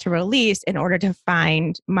that I had to release in order to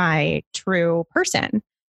find my true person.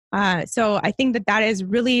 So I think that is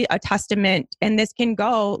really a testament. And this can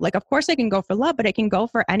go, like, of course it can go for love, but it can go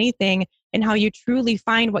for anything and how you truly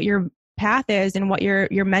find what your path is and what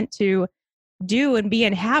you're meant to do and be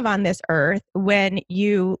and have on this earth when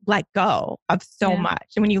you let go of so much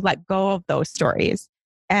and when you let go of those stories.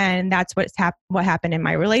 And that's what happened in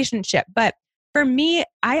my relationship. But for me,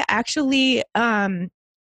 I actually,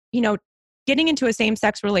 getting into a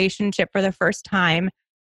same-sex relationship for the first time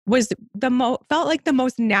was felt like the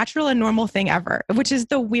most natural and normal thing ever, which is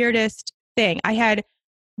the weirdest thing. I had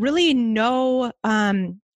really no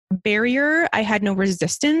barrier. I had no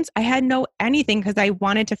resistance. I had no anything because I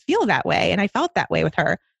wanted to feel that way. And I felt that way with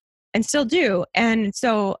her and still do. And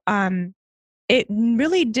so it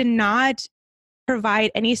really did not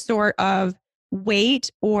provide any sort of weight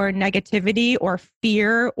or negativity or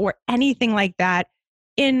fear or anything like that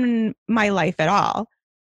in my life at all.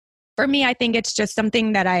 For me, I think it's just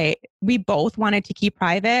something that we both wanted to keep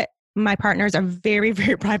private. My partner's a very,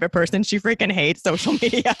 very private person. She freaking hates social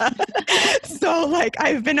media. So like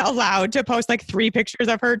I've been allowed to post like 3 pictures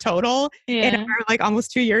of her total in our like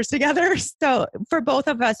almost 2 years together. So for both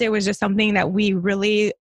of us, it was just something that we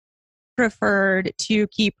really preferred to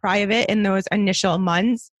keep private in those initial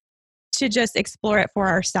months to just explore it for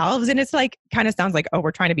ourselves. And it's like, kind of sounds like, oh,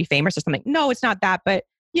 we're trying to be famous or something. No, it's not that. But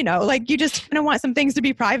like you just kind of want some things to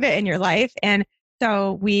be private in your life. And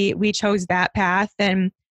so we chose that path.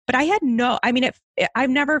 But I had I've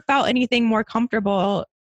never felt anything more comfortable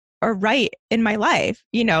or right in my life,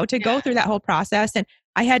 to go through that whole process. And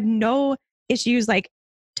I had no issues like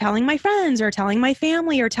telling my friends or telling my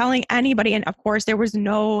family or telling anybody. And of course, there was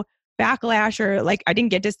no backlash or like I didn't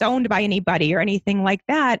get disowned by anybody or anything like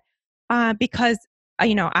that. Because,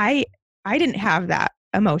 I didn't have that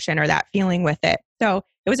emotion or that feeling with it. So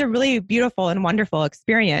it was a really beautiful and wonderful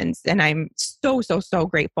experience. And I'm so, so, so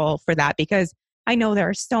grateful for that because I know there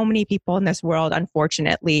are so many people in this world,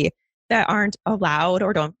 unfortunately, that aren't allowed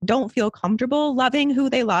or don't feel comfortable loving who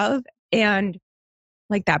they love. And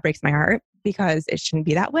like that breaks my heart because it shouldn't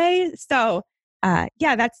be that way. So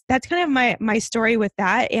that's kind of my story with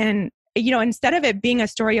that. And, instead of it being a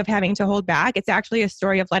story of having to hold back, it's actually a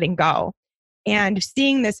story of letting go and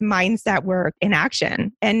seeing this mindset work in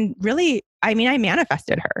action. And really, I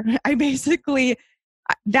manifested her. I basically,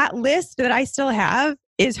 that list that I still have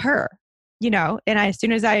is her, and as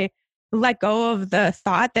soon as I let go of the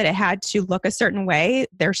thought that it had to look a certain way,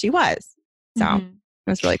 there she was. So it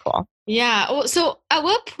was really cool. Yeah. Well, so at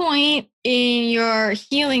what point in your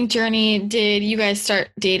healing journey did you guys start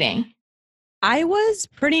dating? I was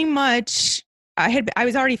pretty much, I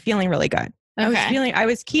was already feeling really good. Okay. I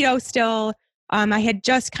was keto still. I had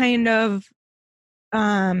just kind of,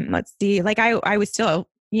 let's see, like I was still,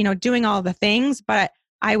 doing all the things, but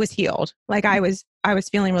I was healed. Like I was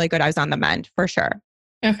feeling really good. I was on the mend for sure.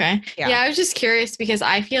 Okay. Yeah. I was just curious because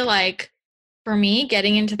I feel like for me,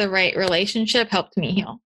 getting into the right relationship helped me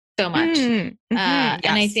heal so much. Yes. And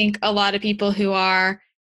I think a lot of people who are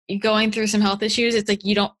going through some health issues, it's like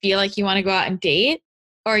you don't feel like you want to go out and date,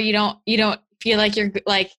 or you don't feel like you're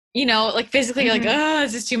like, like physically you're like, oh,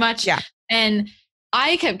 this is too much. Yeah. And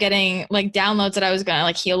I kept getting like downloads that I was going to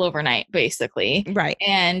like heal overnight, basically. Right.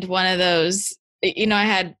 And one of those, I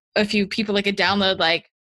had a few people like a download like,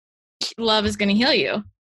 love is going to heal you.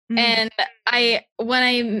 And when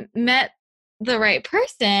I met the right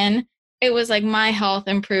person, it was like my health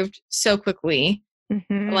improved so quickly.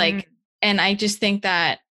 Like, and I just think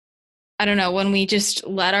that, I don't know, when we just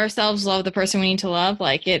let ourselves love the person we need to love,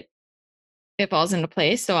 like it falls into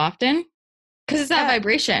place so often because it's that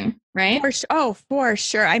vibration, right? For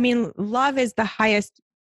sure. I mean, love is the highest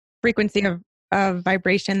frequency of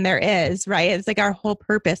vibration there is, right? It's like our whole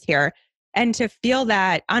purpose here. And to feel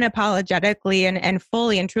that unapologetically and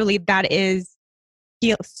fully and truly, that is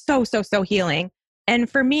so, so, so healing. And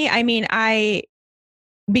for me, I mean,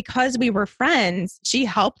 because we were friends, she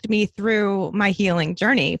helped me through my healing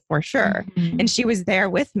journey for sure. And she was there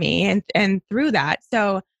with me and through that.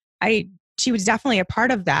 So she was definitely a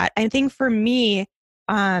part of that. I think for me,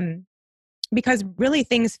 because really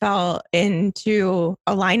things fell into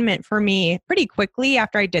alignment for me pretty quickly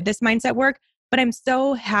after I did this mindset work, but I'm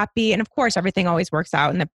so happy. And of course, everything always works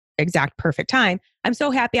out in the exact perfect time. I'm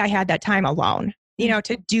so happy I had that time alone,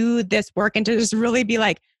 to do this work and to just really be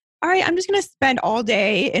like, all right, I'm just going to spend all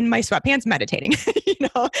day in my sweatpants meditating,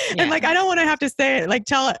 and like, I don't want to have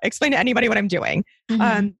to explain to anybody what I'm doing.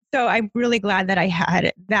 So I'm really glad that I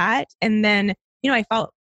had that. And then, I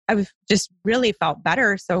really felt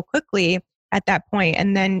better so quickly at that point.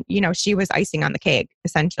 And then, she was icing on the cake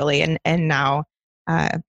essentially. And now,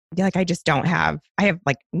 like, I have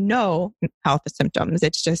like no health symptoms.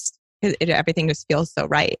 It's just, everything just feels so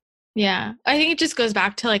right. Yeah. I think it just goes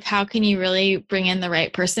back to like, how can you really bring in the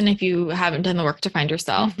right person if you haven't done the work to find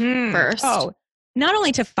yourself first? Oh, not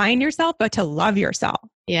only to find yourself, but to love yourself.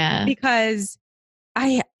 Yeah. Because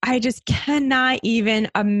I just cannot even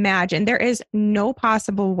imagine. There is no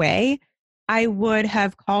possible way I would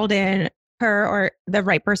have called in her or the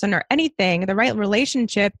right person or anything, the right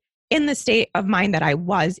relationship in the state of mind that I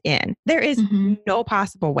was in. There is no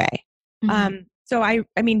possible way. So I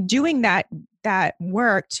mean, doing that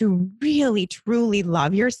work to really, truly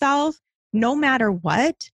love yourself, no matter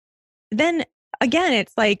what, then again,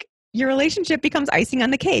 it's like your relationship becomes icing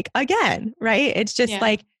on the cake again, right? It's just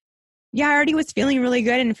like, I already was feeling really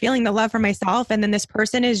good and feeling the love for myself. And then this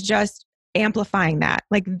person is just amplifying that.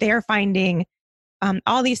 Like they're finding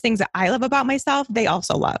all these things that I love about myself, they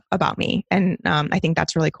also love about me. And I think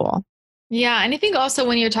that's really cool. Yeah. And I think also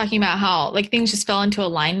when you're talking about how like things just fell into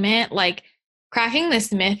alignment, like cracking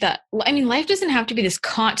this myth that, I mean, life doesn't have to be this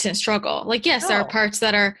constant struggle. Like, yes, there are parts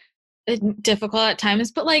that are difficult at times,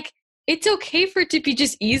 but like, it's okay for it to be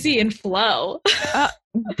just easy and flow. Not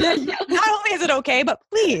only is it okay, but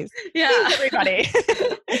please, please everybody.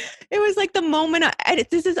 It was like the moment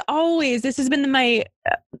this has been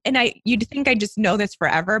and you'd think I just know this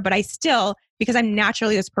forever, but I still, because I'm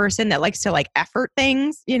naturally this person that likes to like effort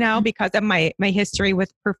things, because of my history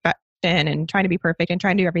with perfection and trying to be perfect and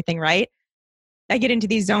trying to do everything right. I get into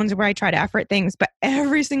these zones where I try to effort things, but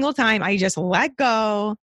every single time I just let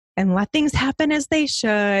go and let things happen as they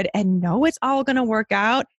should and know it's all going to work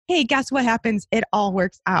out. Hey, guess what happens? It all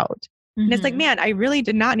works out. And it's like, man, I really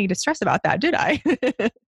did not need to stress about that, did I?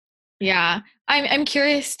 Yeah. I'm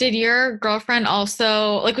curious, did your girlfriend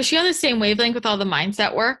also, like, was she on the same wavelength with all the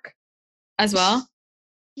mindset work as well?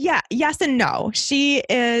 Yeah, yes and no. She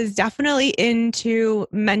is definitely into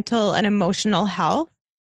mental and emotional health,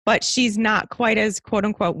 but she's not quite as quote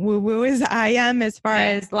unquote woo woo as I am as far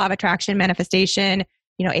as law of attraction, manifestation,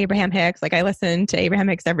 Abraham Hicks. Like I listen to Abraham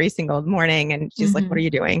Hicks every single morning and she's like, what are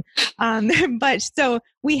you doing? But so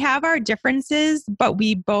we have our differences, but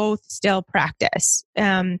we both still practice.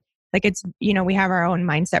 Like it's, we have our own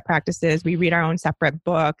mindset practices. We read our own separate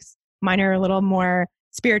books. Mine are a little more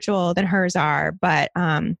spiritual than hers are. But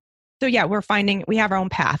so yeah, we have our own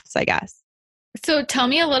paths, I guess. So tell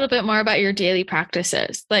me a little bit more about your daily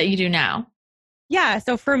practices that you do now. Yeah.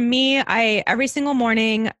 So for me, every single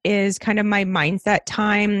morning is kind of my mindset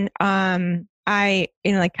time.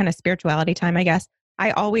 Like kind of spirituality time, I guess.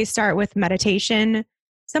 I always start with meditation,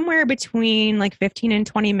 somewhere between like 15 and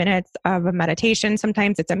 20 minutes of a meditation.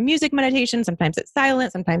 Sometimes it's a music meditation, sometimes it's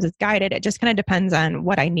silent, sometimes it's guided. It just kind of depends on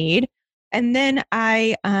what I need. And then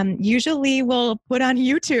I usually will put on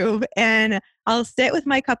YouTube and I'll sit with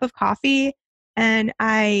my cup of coffee and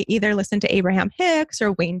I either listen to Abraham Hicks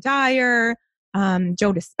or Wayne Dyer,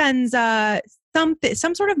 Joe Dispenza,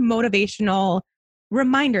 some sort of motivational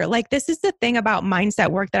reminder. Like this is the thing about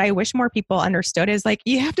mindset work that I wish more people understood is like,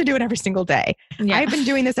 you have to do it every single day. Yeah. I've been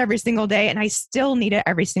doing this every single day and I still need it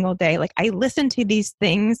every single day. Like I listen to these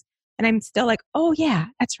things and I'm still like, oh yeah,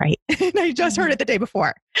 that's right. And I just heard it the day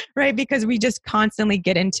before, right? Because we just constantly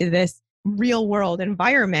get into this real world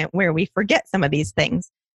environment where we forget some of these things.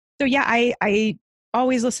 So yeah, I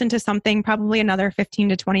always listen to something, probably another 15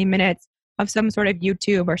 to 20 minutes of some sort of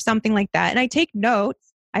YouTube or something like that. And I take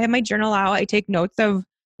notes. I have my journal out. I take notes of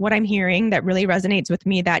what I'm hearing that really resonates with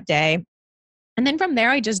me that day. And then from there,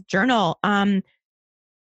 I just journal.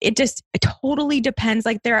 It totally depends.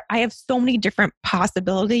 Like I have so many different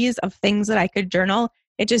possibilities of things that I could journal.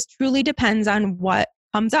 It just truly depends on what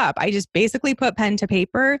comes up. I just basically put pen to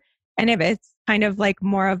paper. And if it's kind of like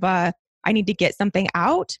more of I need to get something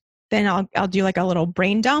out, then I'll do like a little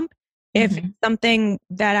brain dump. If it's something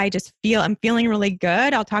that I'm feeling really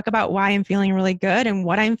good, I'll talk about why I'm feeling really good and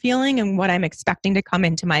what I'm feeling and what I'm expecting to come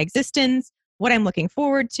into my existence, what I'm looking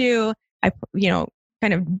forward to. I,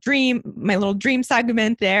 kind of my little dream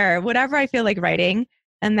segment there, whatever I feel like writing.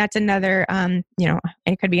 And that's another,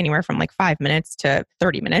 it could be anywhere from like 5 minutes to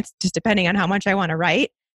 30 minutes, just depending on how much I want to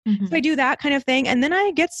write. So I do that kind of thing. And then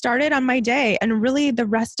I get started on my day. And really the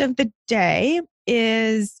rest of the day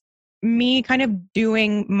is me kind of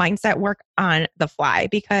doing mindset work on the fly,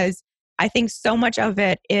 because I think so much of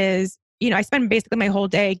it is, I spend basically my whole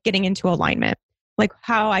day getting into alignment, like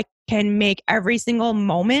how I can make every single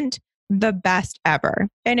moment the best ever.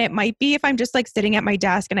 And it might be if I'm just like sitting at my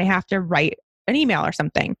desk and I have to write an email or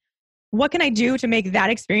something. What can I do to make that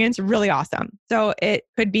experience really awesome? So it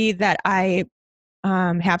could be that I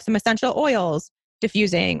have some essential oils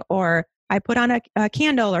diffusing, or I put on a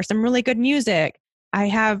candle or some really good music. I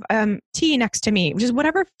have tea next to me, which is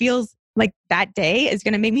whatever feels like that day is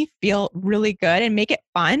going to make me feel really good and make it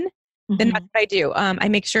fun. Then that's what I do. I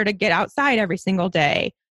make sure to get outside every single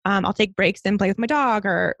day. I'll take breaks and play with my dog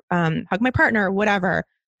or hug my partner or whatever.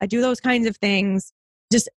 I do those kinds of things.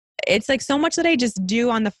 It's like so much that I just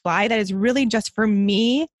do on the fly that is really just for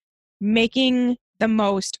me making the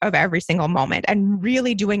most of every single moment and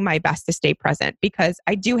really doing my best to stay present, because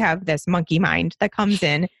I do have this monkey mind that comes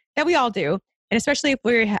in that we all do. And especially if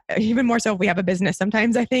we're even more so if we have a business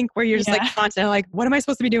sometimes, I think, where you're just like constantly like, what am I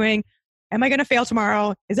supposed to be doing? Am I going to fail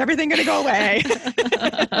tomorrow? Is everything going to go away?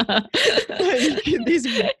 These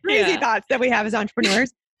crazy thoughts that we have as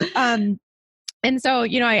entrepreneurs. And so,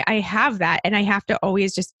 I have that, and I have to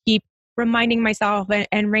always just keep reminding myself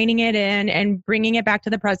and reining it in and bringing it back to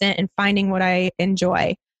the present and finding what I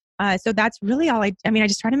enjoy. So that's really all I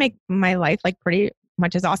just try to make my life like pretty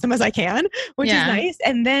much as awesome as I can, which is nice.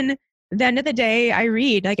 And then the end of the day, I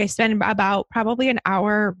read. Like I spend about probably an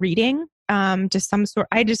hour reading. Just some sort.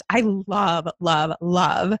 I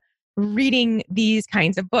love reading these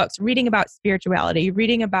kinds of books, reading about spirituality,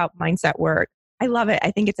 reading about mindset work. I love it.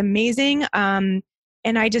 I think it's amazing.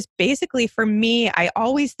 And I just basically, for me, I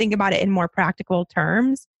always think about it in more practical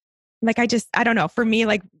terms. Like I don't know, for me,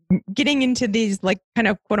 like getting into these like kind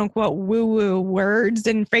of quote unquote woo-woo words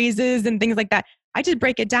and phrases and things like that, I just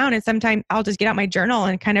break it down, and sometimes I'll just get out my journal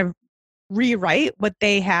and kind of rewrite what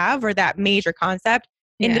they have or that major concept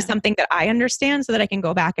into something that I understand so that I can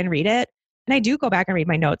go back and read it. And I do go back and read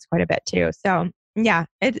my notes quite a bit too. So yeah,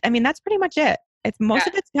 that's pretty much it. It's most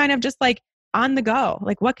of it's kind of just like on the go.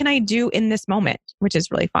 Like, what can I do in this moment, which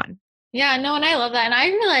is really fun. Yeah, no, and I love that. And I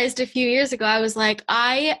realized a few years ago, I was like,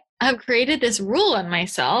 I have created this rule on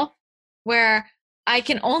myself where I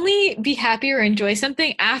can only be happy or enjoy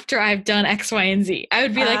something after I've done X, Y, and Z. I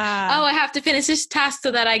would be like, oh, I have to finish this task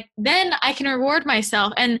so that then I can reward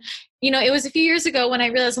myself. And, it was a few years ago when I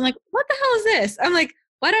realized, I'm like, what the hell is this? I'm like,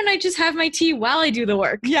 why don't I just have my tea while I do the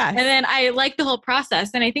work? Yeah. And then I like the whole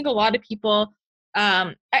process. And I think a lot of people,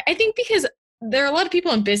 I think because there are a lot of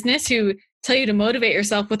people in business who tell you to motivate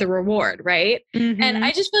yourself with a reward, right? Mm-hmm. And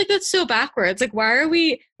I just feel like that's so backwards. Like, why are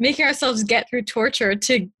we making ourselves get through torture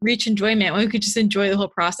to reach enjoyment when we could just enjoy the whole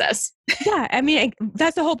process? Yeah. I mean,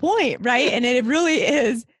 that's the whole point, right? And it really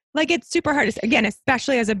is like, it's super hard. Again,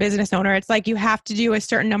 especially as a business owner, it's like you have to do a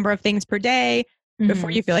certain number of things per day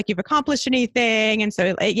before you feel like you've accomplished anything. And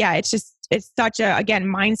so, yeah, it's such a, again,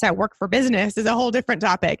 mindset work for business is a whole different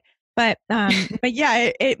topic. But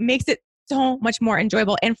yeah, it makes it so much more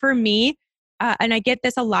enjoyable. And for me, and I get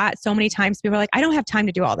this a lot, so many times people are like, I don't have time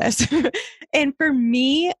to do all this. And for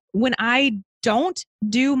me, when I don't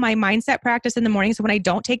do my mindset practice in the morning, so when I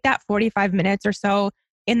don't take that 45 minutes or so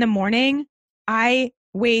in the morning, I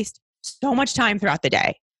waste so much time throughout the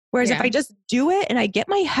day. Whereas if I just do it and I get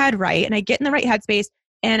my head right and I get in the right headspace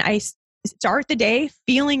and I start the day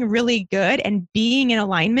feeling really good and being in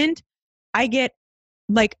alignment, I get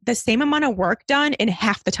like the same amount of work done in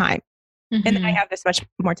half the time. Mm-hmm. And then I have this much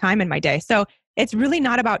more time in my day. So it's really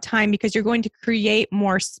not about time because you're going to create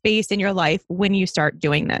more space in your life when you start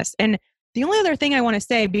doing this. And the only other thing I want to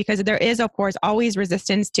say, because there is, of course, always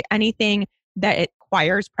resistance to anything that it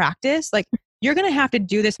requires practice. Like you're going to have to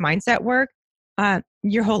do this mindset work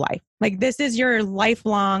your whole life. Like this is your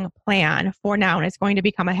lifelong plan for now, and it's going to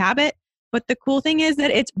become a habit. But the cool thing is that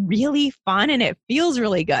it's really fun and it feels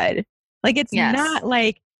really good. Like it's not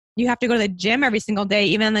like you have to go to the gym every single day,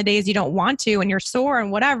 even on the days you don't want to and you're sore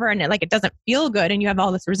and whatever. And it doesn't feel good and you have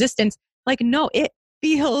all this resistance. Like, no, it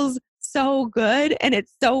feels so good and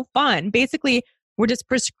it's so fun. Basically, we're just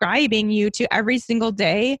prescribing you to every single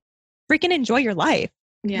day, freaking enjoy your life,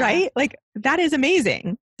 right? Like that is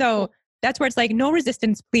amazing. So that's where it's like, no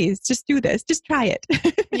resistance, please. Just do this. Just try it.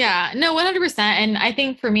 Yeah, no, 100%. And I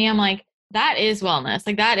think for me, I'm like, that is wellness.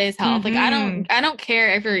 Like that is health. Mm-hmm. Like I don't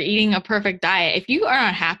care if you're eating a perfect diet. If you are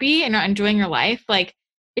not happy and not enjoying your life, like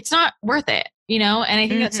it's not worth it, And I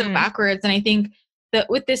think that's so backwards. And I think that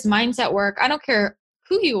with this mindset work, I don't care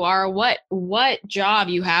who you are, what job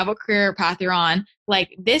you have, what career path you're on,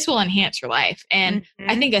 like this will enhance your life. And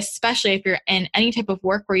I think especially if you're in any type of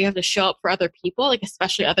work where you have to show up for other people, like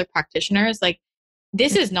especially other practitioners, like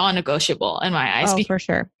this is non-negotiable in my eyes. Oh, for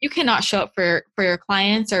sure. You cannot show up for your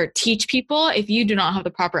clients or teach people if you do not have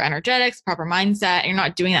the proper energetics, proper mindset, and you're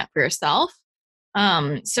not doing that for yourself. So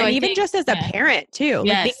and even just as a parent too,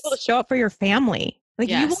 like being able to show up for your family, like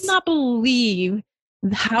you will not believe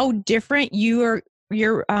how different your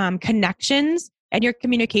connections and your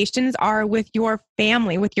communications are with your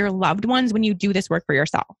family, with your loved ones when you do this work for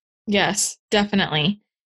yourself. Yes, definitely.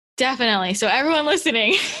 Definitely. So everyone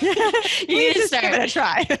listening, you need to start. Give it a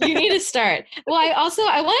try. You need to start. Well,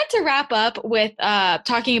 I wanted to wrap up with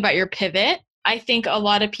talking about your pivot. I think a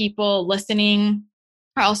lot of people listening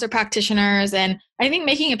are also practitioners, and I think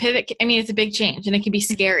making a pivot, it's a big change and it can be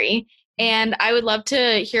scary. And I would love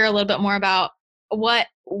to hear a little bit more about what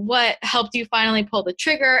helped you finally pull the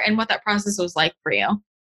trigger and what that process was like for you.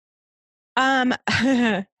 Oh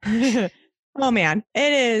man,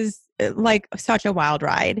 it is like such a wild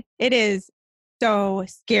ride. It is so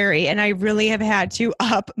scary. And I really have had to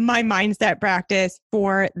up my mindset practice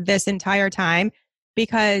for this entire time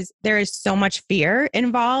because there is so much fear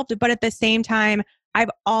involved. But at the same time, I've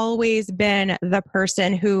always been the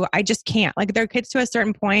person who I just can't. Like there are kids to a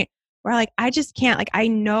certain point where like, I just can't. Like I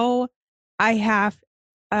know I have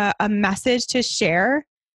a message to share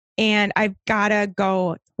and I've got to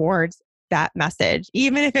go towards that message,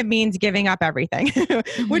 even if it means giving up everything,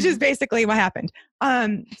 which is basically what happened.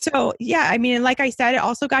 So yeah, like I said, it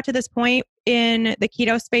also got to this point in the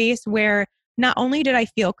keto space where not only did I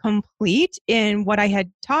feel complete in what I had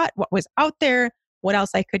taught, what was out there, what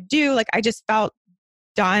else I could do, like I just felt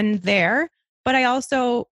done there, but I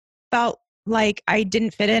also felt like I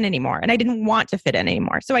didn't fit in anymore and I didn't want to fit in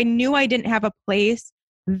anymore. So I knew I didn't have a place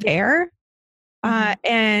there.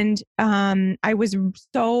 And I was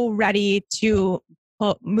so ready to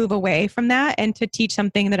move away from that and to teach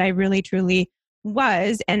something that I really, truly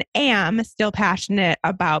was and am still passionate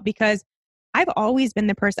about because I've always been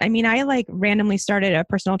the person. I like randomly started a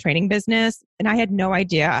personal training business and I had no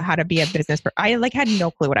idea how to be a business person. I like had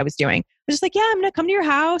no clue what I was doing. I was just like, yeah, I'm going to come to your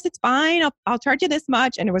house. It's fine. I'll charge you this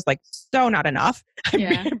much. And it was like, so not enough.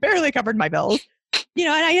 I barely covered my bills. And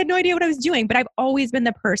I had no idea what I was doing, but I've always been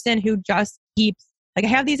the person who just keeps, like, I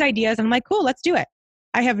have these ideas and I'm like, cool, let's do it.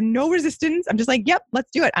 I have no resistance. I'm just like, yep,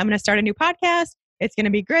 let's do it. I'm going to start a new podcast. It's going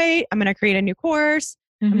to be great. I'm going to create a new course.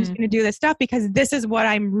 I'm just going to do this stuff because this is what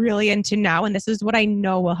I'm really into now. And this is what I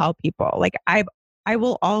know will help people. Like I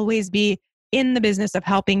will always be in the business of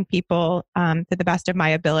helping people to the best of my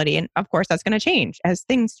ability. And of course, that's going to change as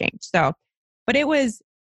things change. So, but it was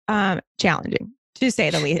challenging to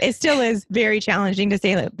say the least. It still is very challenging to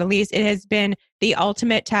say the least. It has been the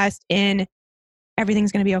ultimate test in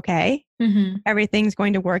everything's going to be okay. Everything's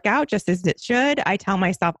going to work out just as it should. I tell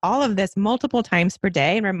myself all of this multiple times per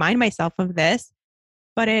day and remind myself of this.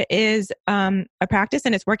 But it is a practice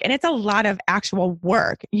and it's work. And it's a lot of actual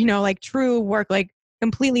work, like true work, like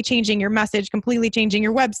completely changing your message, completely changing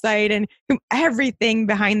your website and everything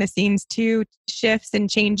behind the scenes too, shifts and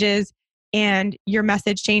changes and your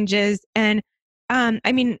message changes. And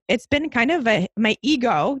it's been kind of my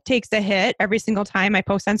ego takes a hit every single time I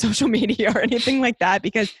post on social media or anything like that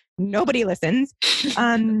because nobody listens.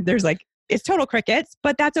 It's total crickets,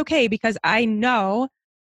 but that's okay because I know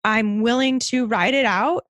I'm willing to ride it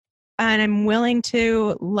out and I'm willing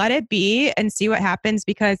to let it be and see what happens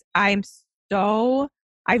because I've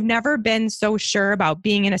never been so sure about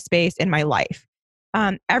being in a space in my life.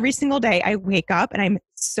 Every single day I wake up and I'm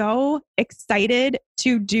so excited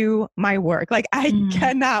to do my work. Like I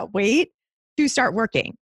cannot wait to start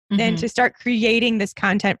working and to start creating this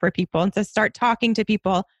content for people and to start talking to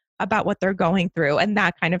people about what they're going through and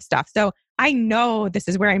that kind of stuff. So I know this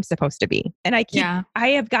is where I'm supposed to be. And I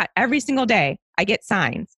have got every single day, I get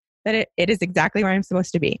signs that it is exactly where I'm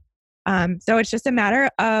supposed to be. So it's just a matter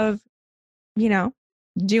of,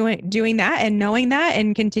 doing that and knowing that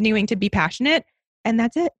and continuing to be passionate. And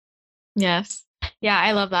that's it. Yes. Yeah,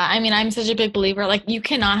 I love that. I mean, I'm such a big believer, like you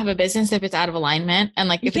cannot have a business if it's out of alignment. And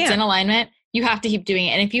like, if it's in alignment, you have to keep doing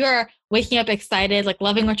it. And if you are waking up excited, like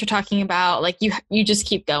loving what you're talking about, like you just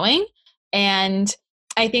keep going. And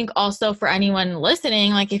I think also for anyone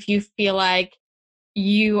listening, like if you feel like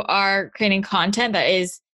you are creating content that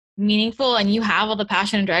is meaningful and you have all the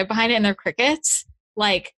passion and drive behind it and they're crickets,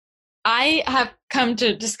 like I have come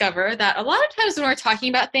to discover that a lot of times when we're talking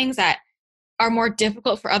about things that are more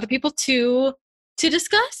difficult for other people to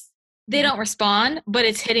discuss, they don't respond, but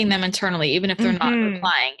it's hitting them internally, even if they're not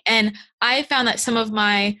replying. And I found that some of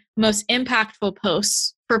my most impactful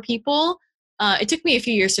posts for people, it took me a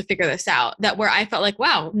few years to figure this out, that where I felt like,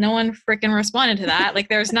 wow, no one freaking responded to that. Like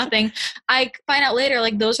there's nothing. I find out later,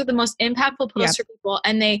 like those are the most impactful posts for people.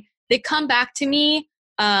 And they come back to me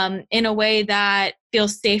in a way that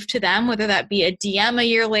feels safe to them, whether that be a DM a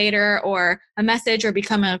year later or a message or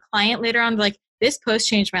becoming a client later on. Like this post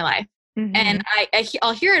changed my life. And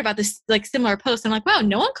I'll hear it about this like similar post. I'm like, wow,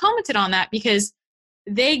 no one commented on that because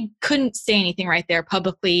they couldn't say anything right there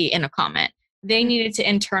publicly in a comment. They needed to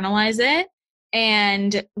internalize it.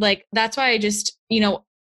 And like, that's why I just,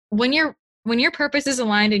 when your purpose is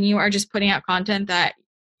aligned and you are just putting out content that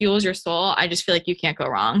fuels your soul, I just feel like you can't go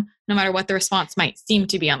wrong, no matter what the response might seem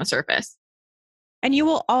to be on the surface. And you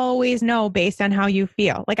will always know based on how you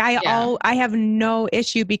feel. Like I have no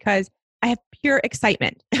issue because I have pure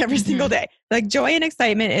excitement every single day. Like joy and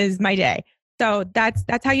excitement is my day. So that's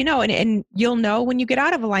how you know. And you'll know when you get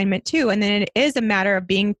out of alignment too. And then it is a matter of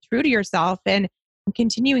being true to yourself and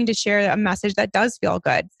continuing to share a message that does feel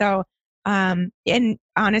good. So, and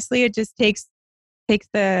honestly, it just takes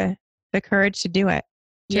the courage to do it.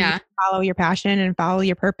 To follow your passion and follow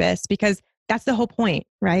your purpose because that's the whole point,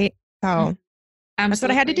 right? So that's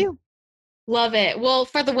what I had to do. Love it. Well,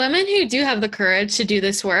 for the women who do have the courage to do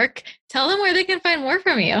this work, tell them where they can find more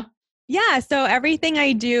from you. Yeah. So everything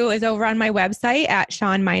I do is over on my website at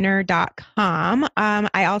SeanMiner.com.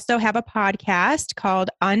 I also have a podcast called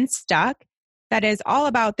Unstuck that is all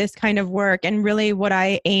about this kind of work. And really what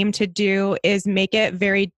I aim to do is make it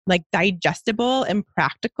very like digestible and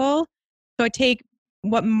practical. So I take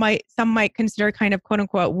what some might consider kind of quote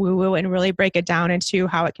unquote woo-woo and really break it down into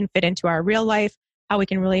how it can fit into our real life, how we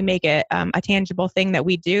can really make it a tangible thing that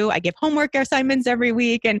we do. I give homework assignments every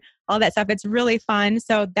week and all that stuff. It's really fun.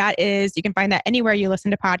 So you can find that anywhere you listen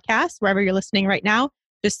to podcasts, wherever you're listening right now,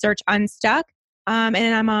 just search Unstuck. And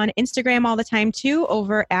I'm on Instagram all the time too,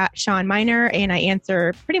 over at Sean Miner, and I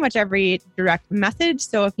answer pretty much every direct message.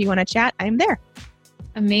 So if you want to chat, I'm there.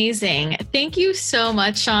 Amazing. Thank you so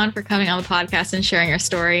much, Sean, for coming on the podcast and sharing your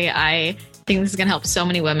story. I think this is going to help so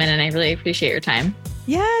many women, and I really appreciate your time.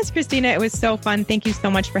 Yes, Christina, it was so fun. Thank you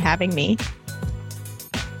so much for having me.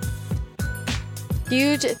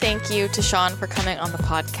 Huge thank you to Sean for coming on the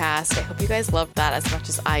podcast. I hope you guys loved that as much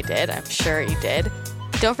as I did. I'm sure you did.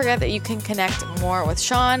 Don't forget that you can connect more with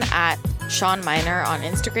Sean at Sean Miner on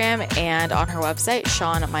Instagram and on her website,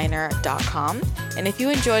 SeanMiner.com. And if you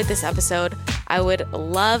enjoyed this episode, I would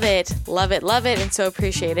love it, and so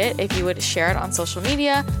appreciate it if you would share it on social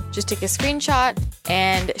media. Just take a screenshot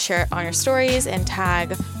and share it on your stories and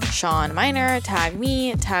tag Sean Miner, tag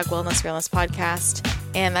me, tag Wellness Realness Podcast.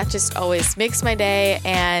 And that just always makes my day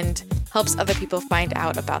and helps other people find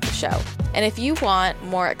out about the show. And if you want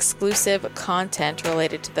more exclusive content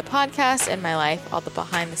related to the podcast and my life, all the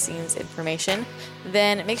behind the scenes information,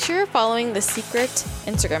 then make sure you're following the secret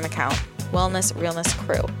Instagram account, Wellness Realness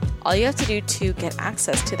Crew. All you have to do to get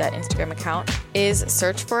access to that Instagram account is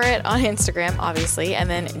search for it on Instagram, obviously, and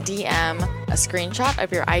then DM a screenshot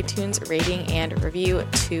of your iTunes rating and review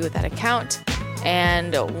to that account.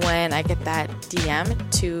 And when I get that DM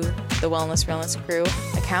to the Wellness Realness Crew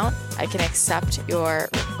account, I can accept your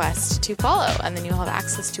request to follow, and then you'll have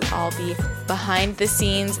access to all the behind the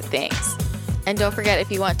scenes things. And don't forget,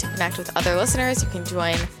 if you want to connect with other listeners, you can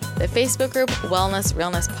join the Facebook group Wellness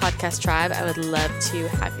Realness Podcast Tribe. I would love to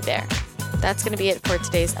have you there. That's going to be it for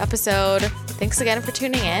today's episode. Thanks again for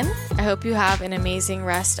tuning in. I hope you have an amazing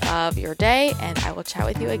rest of your day, and I will chat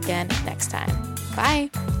with you again next time.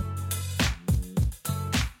 Bye.